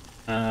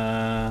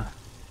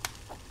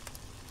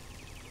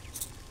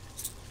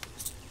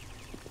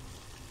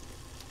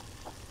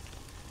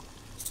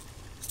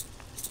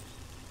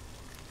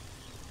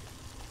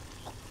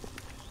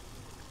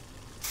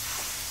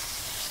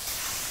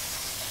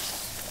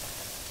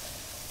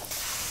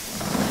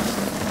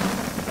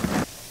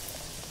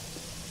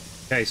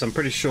 Okay, so I'm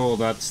pretty sure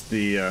that's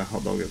the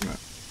hot dog, isn't it?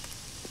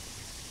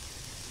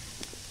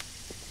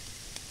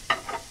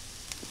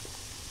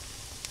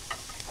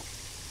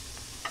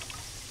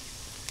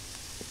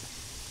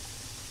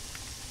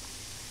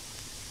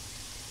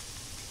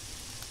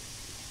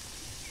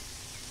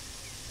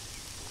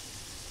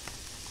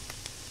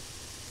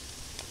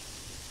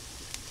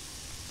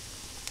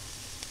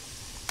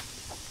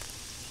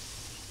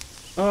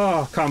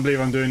 Oh, I can't believe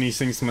I'm doing these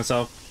things to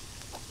myself.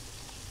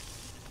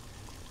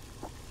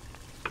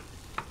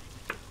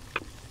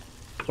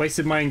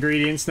 Wasted my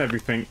ingredients and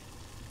everything.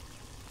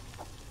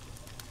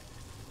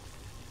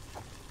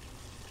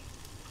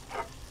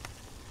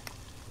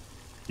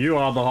 You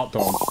are the hot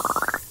dog.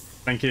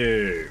 Thank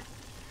you.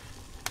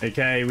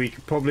 Okay, we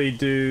could probably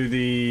do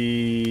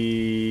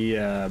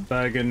the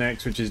burger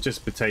next, which is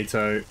just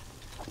potato.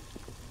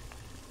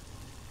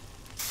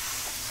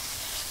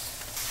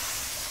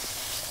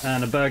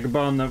 And a burger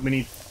bun that we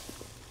need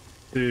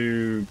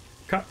to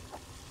cut.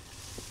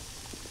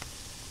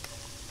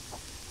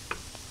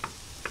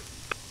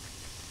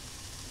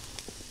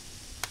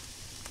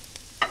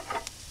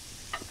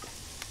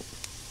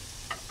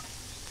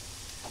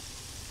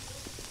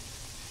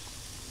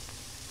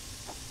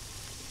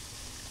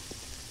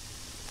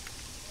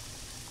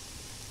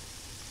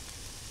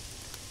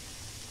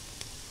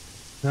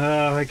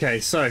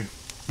 Okay, so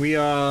we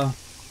are...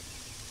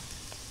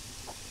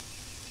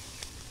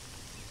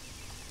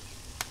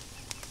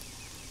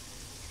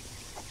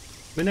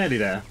 We're nearly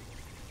there.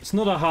 It's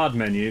not a hard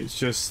menu, it's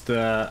just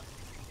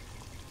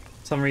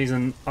some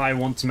reason I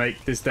want to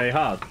make this day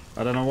hard.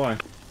 I don't know why.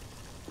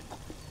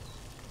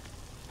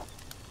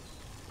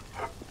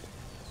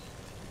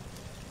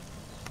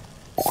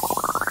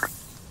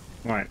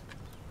 Right.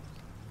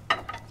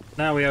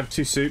 Now we have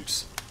 2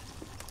 soups.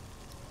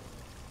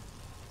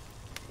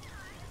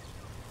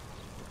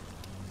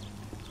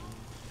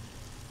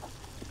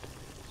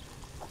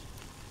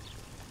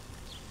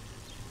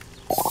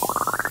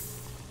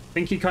 I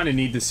think you kind of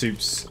need the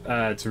soups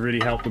to really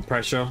help the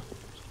pressure.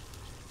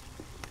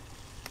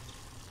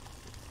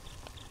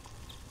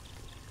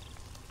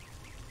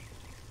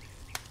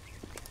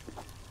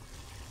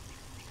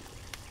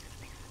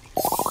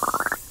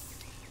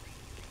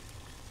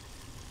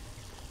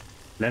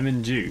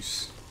 Lemon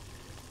juice.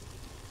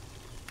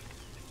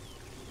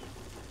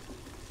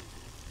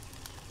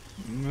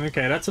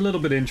 Okay, that's a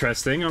little bit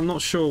interesting. I'm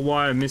not sure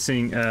why I'm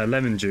missing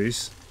lemon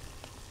juice.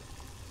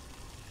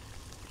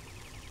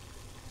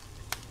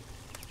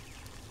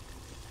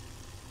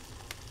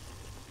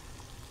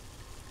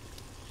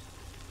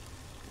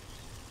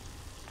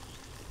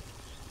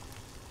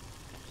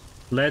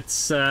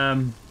 Let's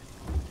go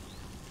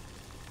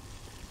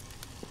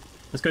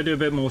do a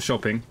bit more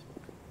shopping.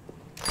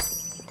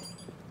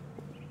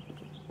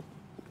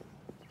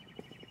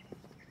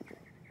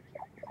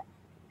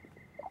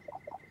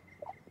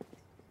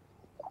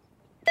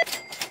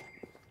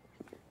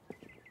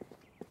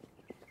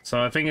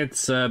 So I think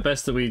it's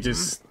best that we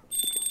just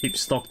keep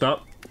stocked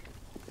up.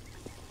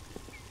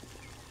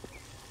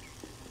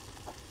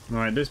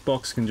 Alright, this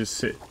box can just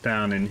sit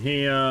down in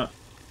here.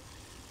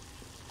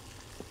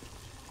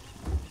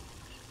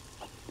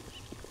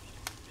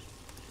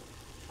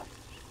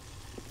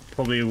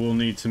 Probably will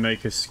need to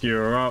make a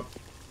skewer up.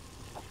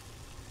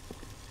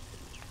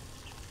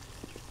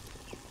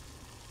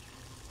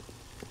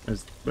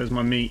 Where's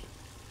my meat?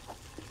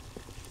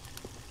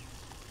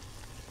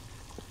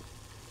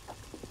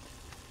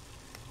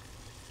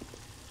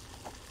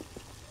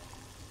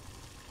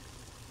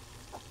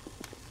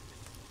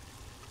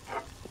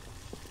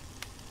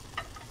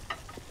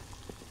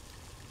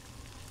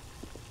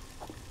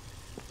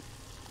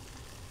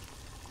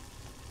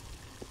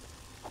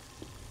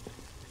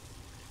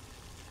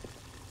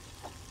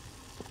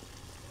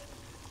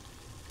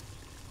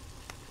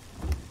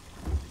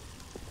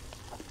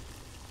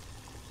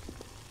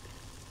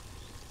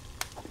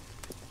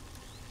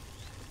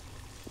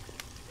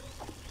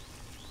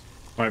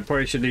 Right,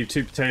 probably should leave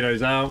 2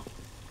 potatoes out,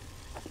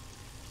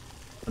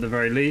 at the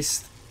very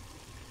least.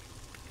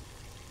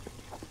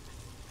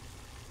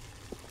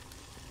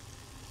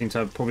 Seem to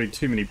have probably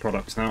too many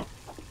products now.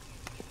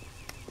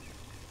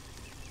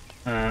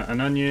 An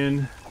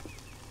onion,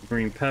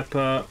 green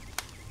pepper,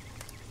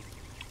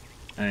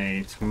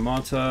 a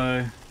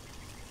tomato.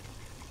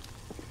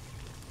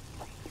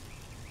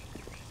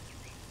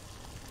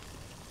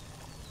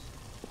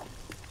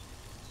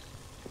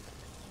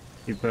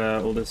 Keep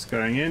all this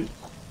going in.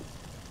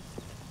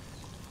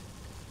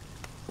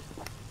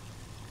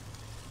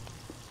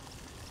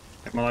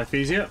 Make my life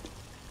easier.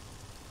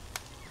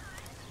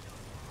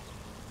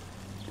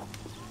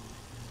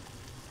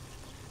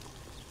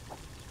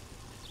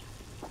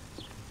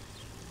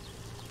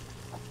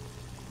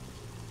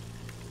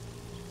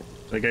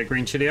 Did I get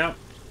green chili out?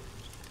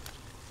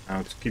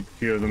 I'll just keep a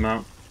few of them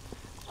out.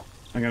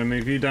 I'm going to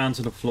move you down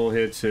to the floor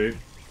here too.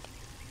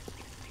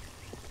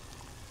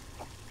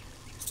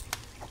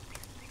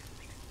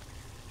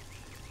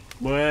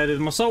 Where did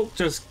my salt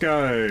just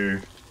go?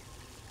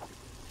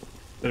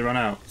 Did it run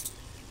out?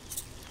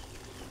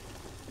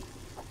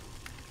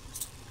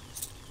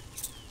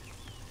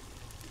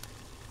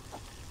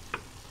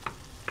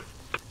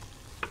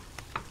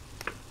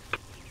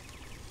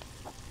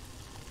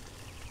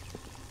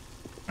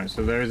 Right,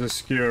 so there is a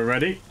skewer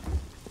ready.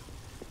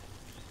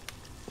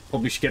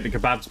 Probably should get the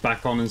kebabs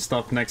back on and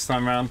stuff next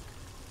time round.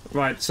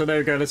 Right, so there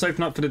we go. Let's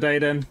open up for the day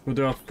then. We'll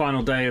do our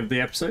final day of the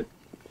episode.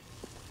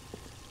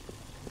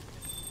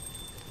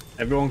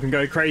 Everyone can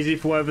go crazy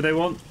for whatever they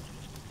want.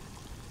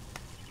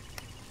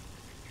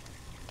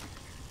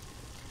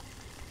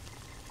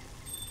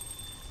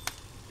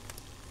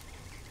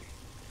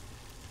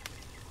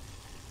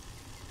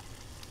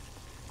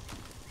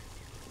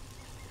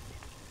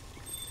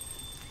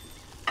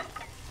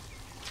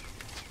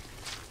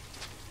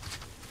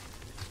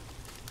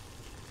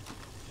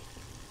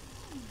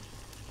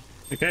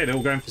 Okay, they're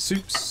all going for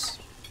soups.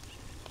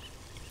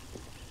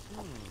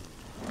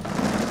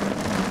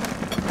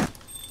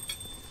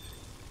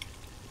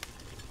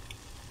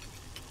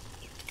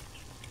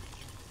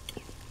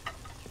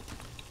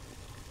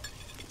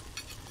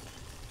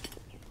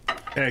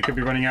 Okay, I could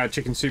be running out of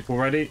chicken soup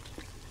already.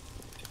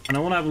 And I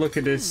want to have a look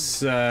at this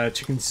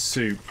chicken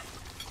soup.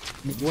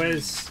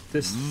 Where's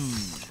this?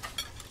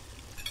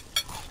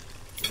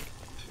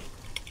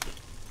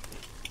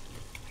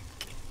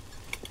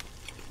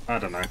 I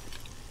don't know.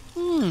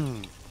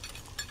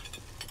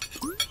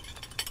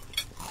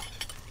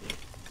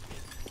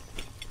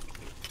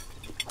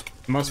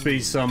 Must be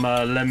some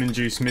lemon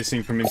juice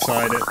missing from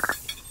inside it.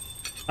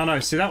 Oh no,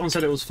 see that one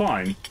said it was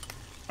fine.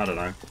 I don't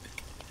know.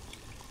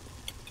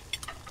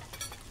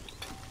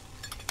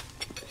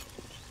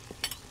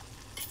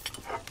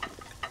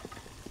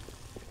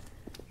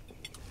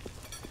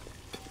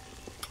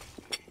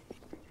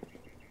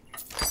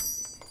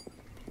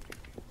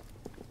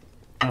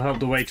 I'll help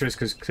the waitress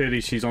because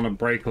clearly she's on a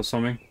break or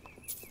something.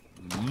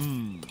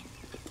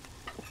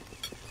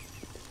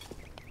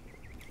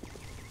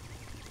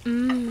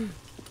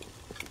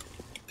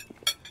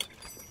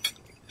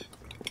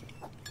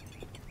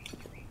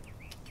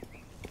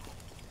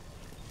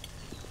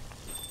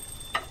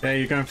 Okay,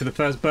 you're going for the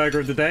first burger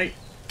of the day.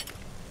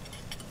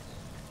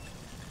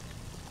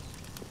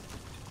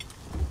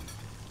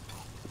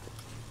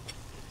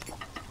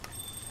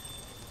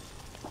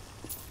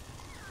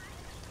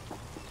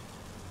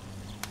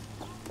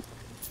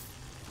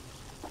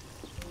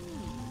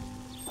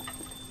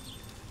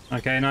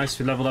 Okay, nice.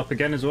 We leveled up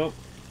again as well.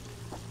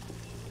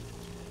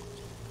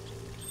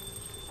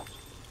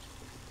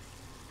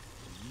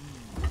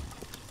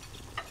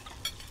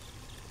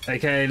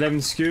 Okay,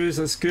 11 skewers.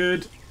 That's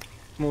good.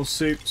 More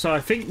soup. So I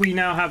think we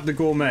now have the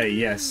gourmet.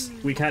 Yes,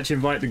 we can actually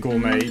invite the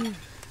gourmet.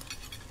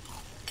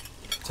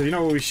 So you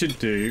know what we should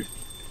do?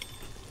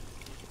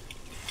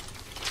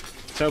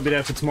 They'll be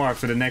there for tomorrow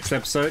for the next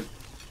episode.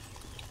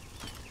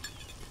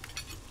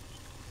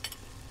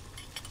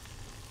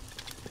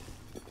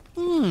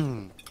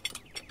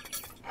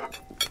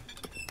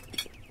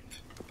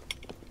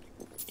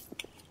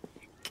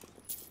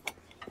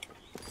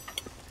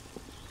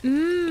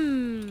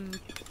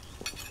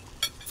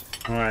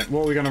 Alright,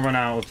 what are we going to run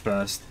out of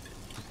first?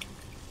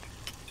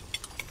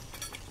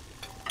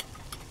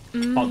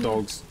 Hot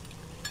dogs.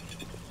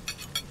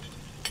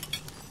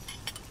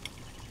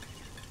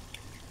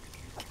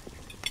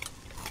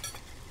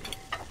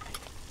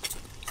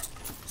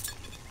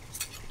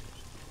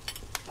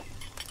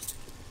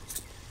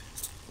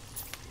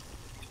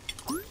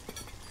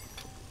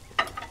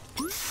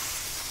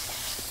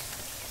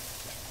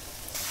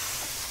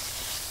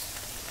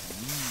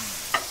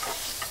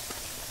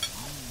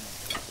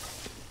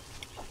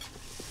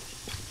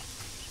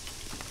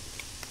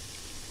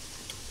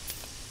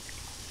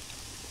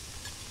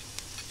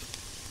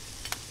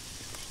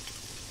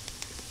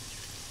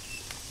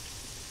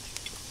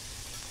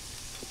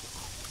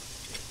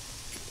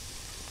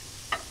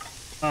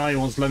 Ah, he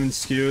wants lemon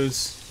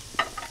skewers.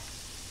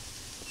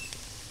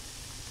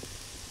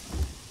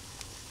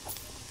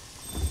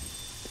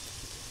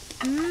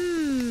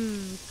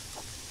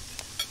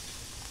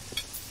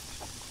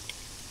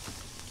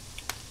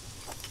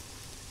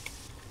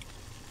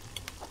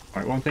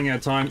 Alright, one thing at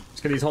a time.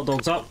 Let's get these hot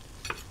dogs up.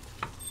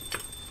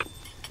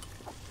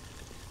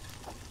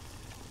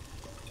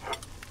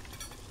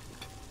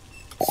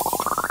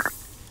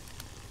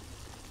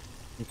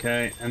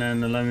 Okay, and then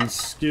the lemon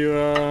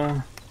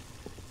skewer.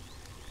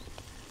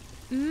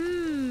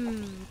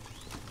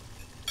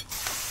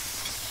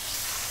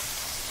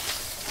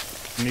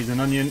 Needs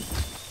an onion.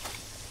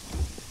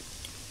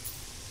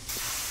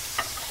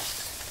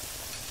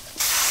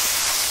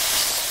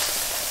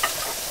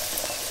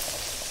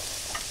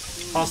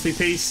 Parsley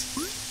piece.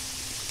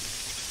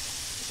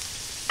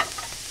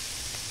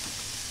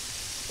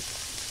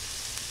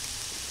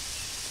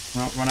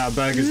 Well, run out of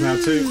burgers now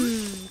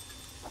too.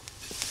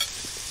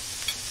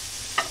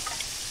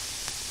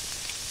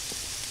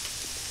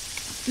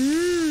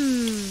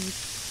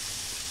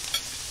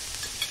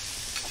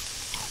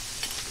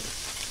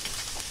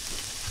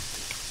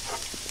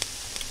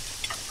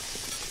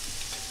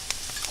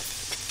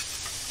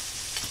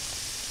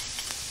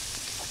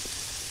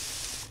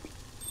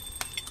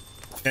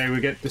 Okay,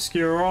 we get the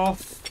skewer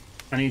off.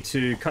 I need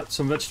to cut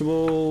some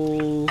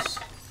vegetables.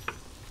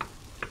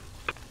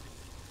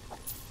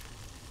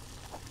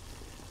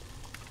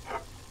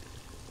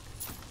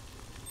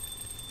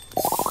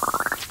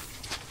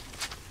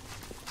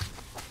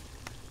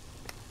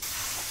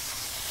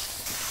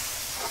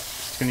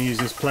 Just gonna use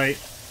this plate.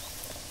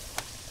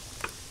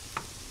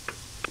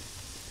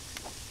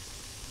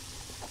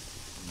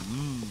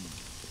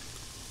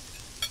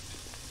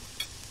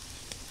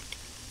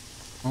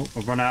 Oh,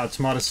 I've run out of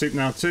tomato soup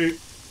now too.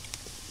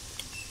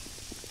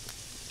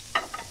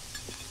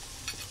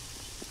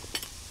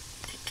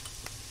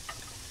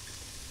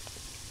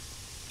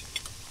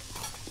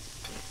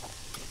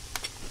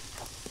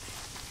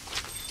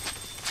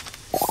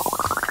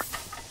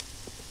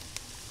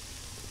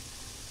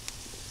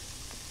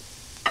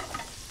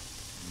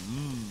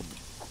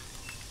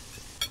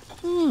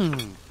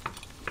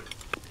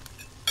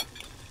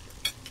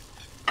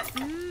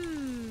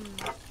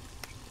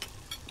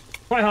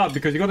 Quite hard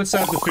because you got to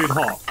serve the food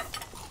hot.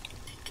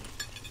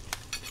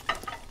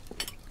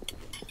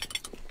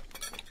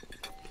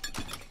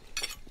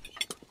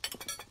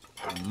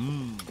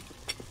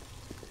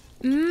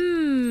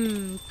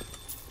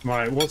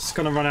 Right, what's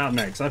going to run out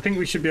next? I think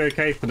we should be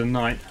okay for the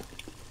night.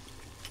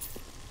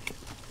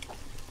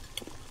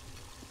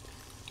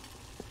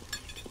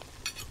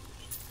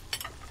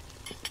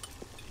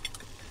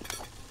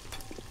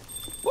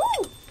 Woo!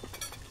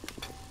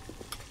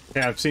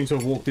 Yeah, I've seemed to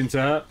have walked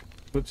into her.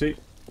 Whoopsie.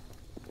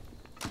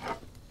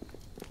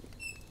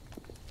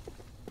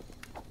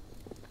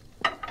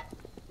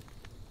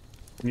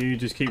 You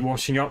just keep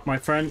washing up, my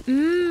friend.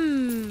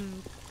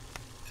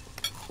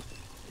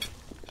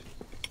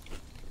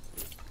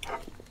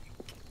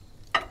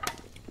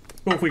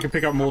 Or if we can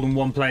pick up more than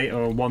one plate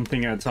or one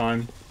thing at a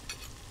time.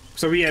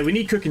 So yeah, we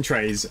need cooking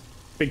trays.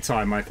 Big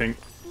time, I think.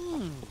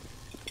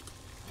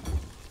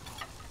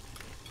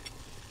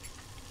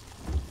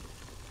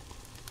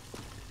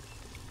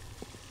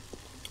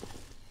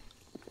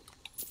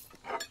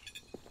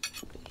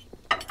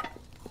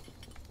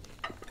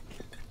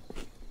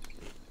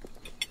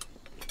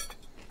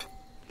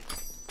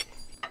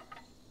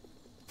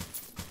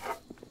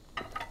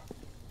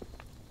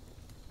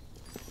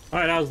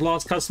 Alright, that was the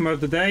last customer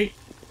of the day.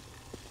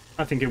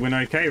 I think it went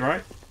okay,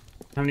 right?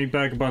 How many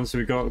burger buns have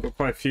we got? We've got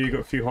quite a few. Got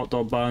a few hot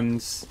dog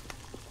buns.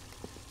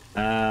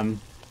 The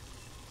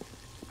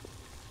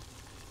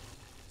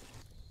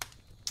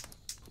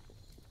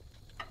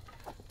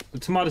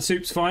tomato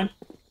soup's fine.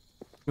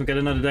 We'll get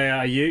another day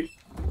out of you.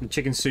 The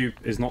chicken soup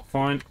is not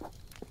fine.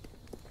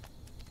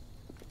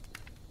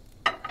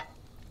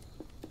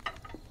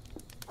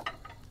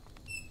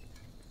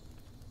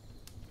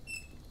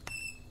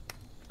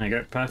 There you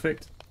go,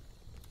 perfect.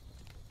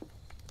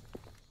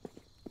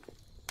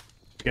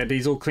 Get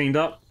these all cleaned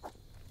up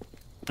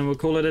and we'll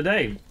call it a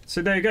day.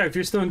 So there you go. If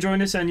you're still enjoying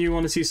this and you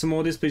want to see some more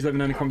of this, please let me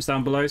know in the comments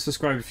down below.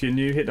 Subscribe if you're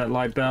new, hit that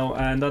like bell,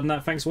 and other than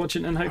that, thanks for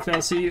watching, and hopefully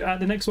I'll see you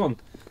at the next one.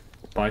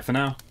 Bye for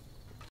now.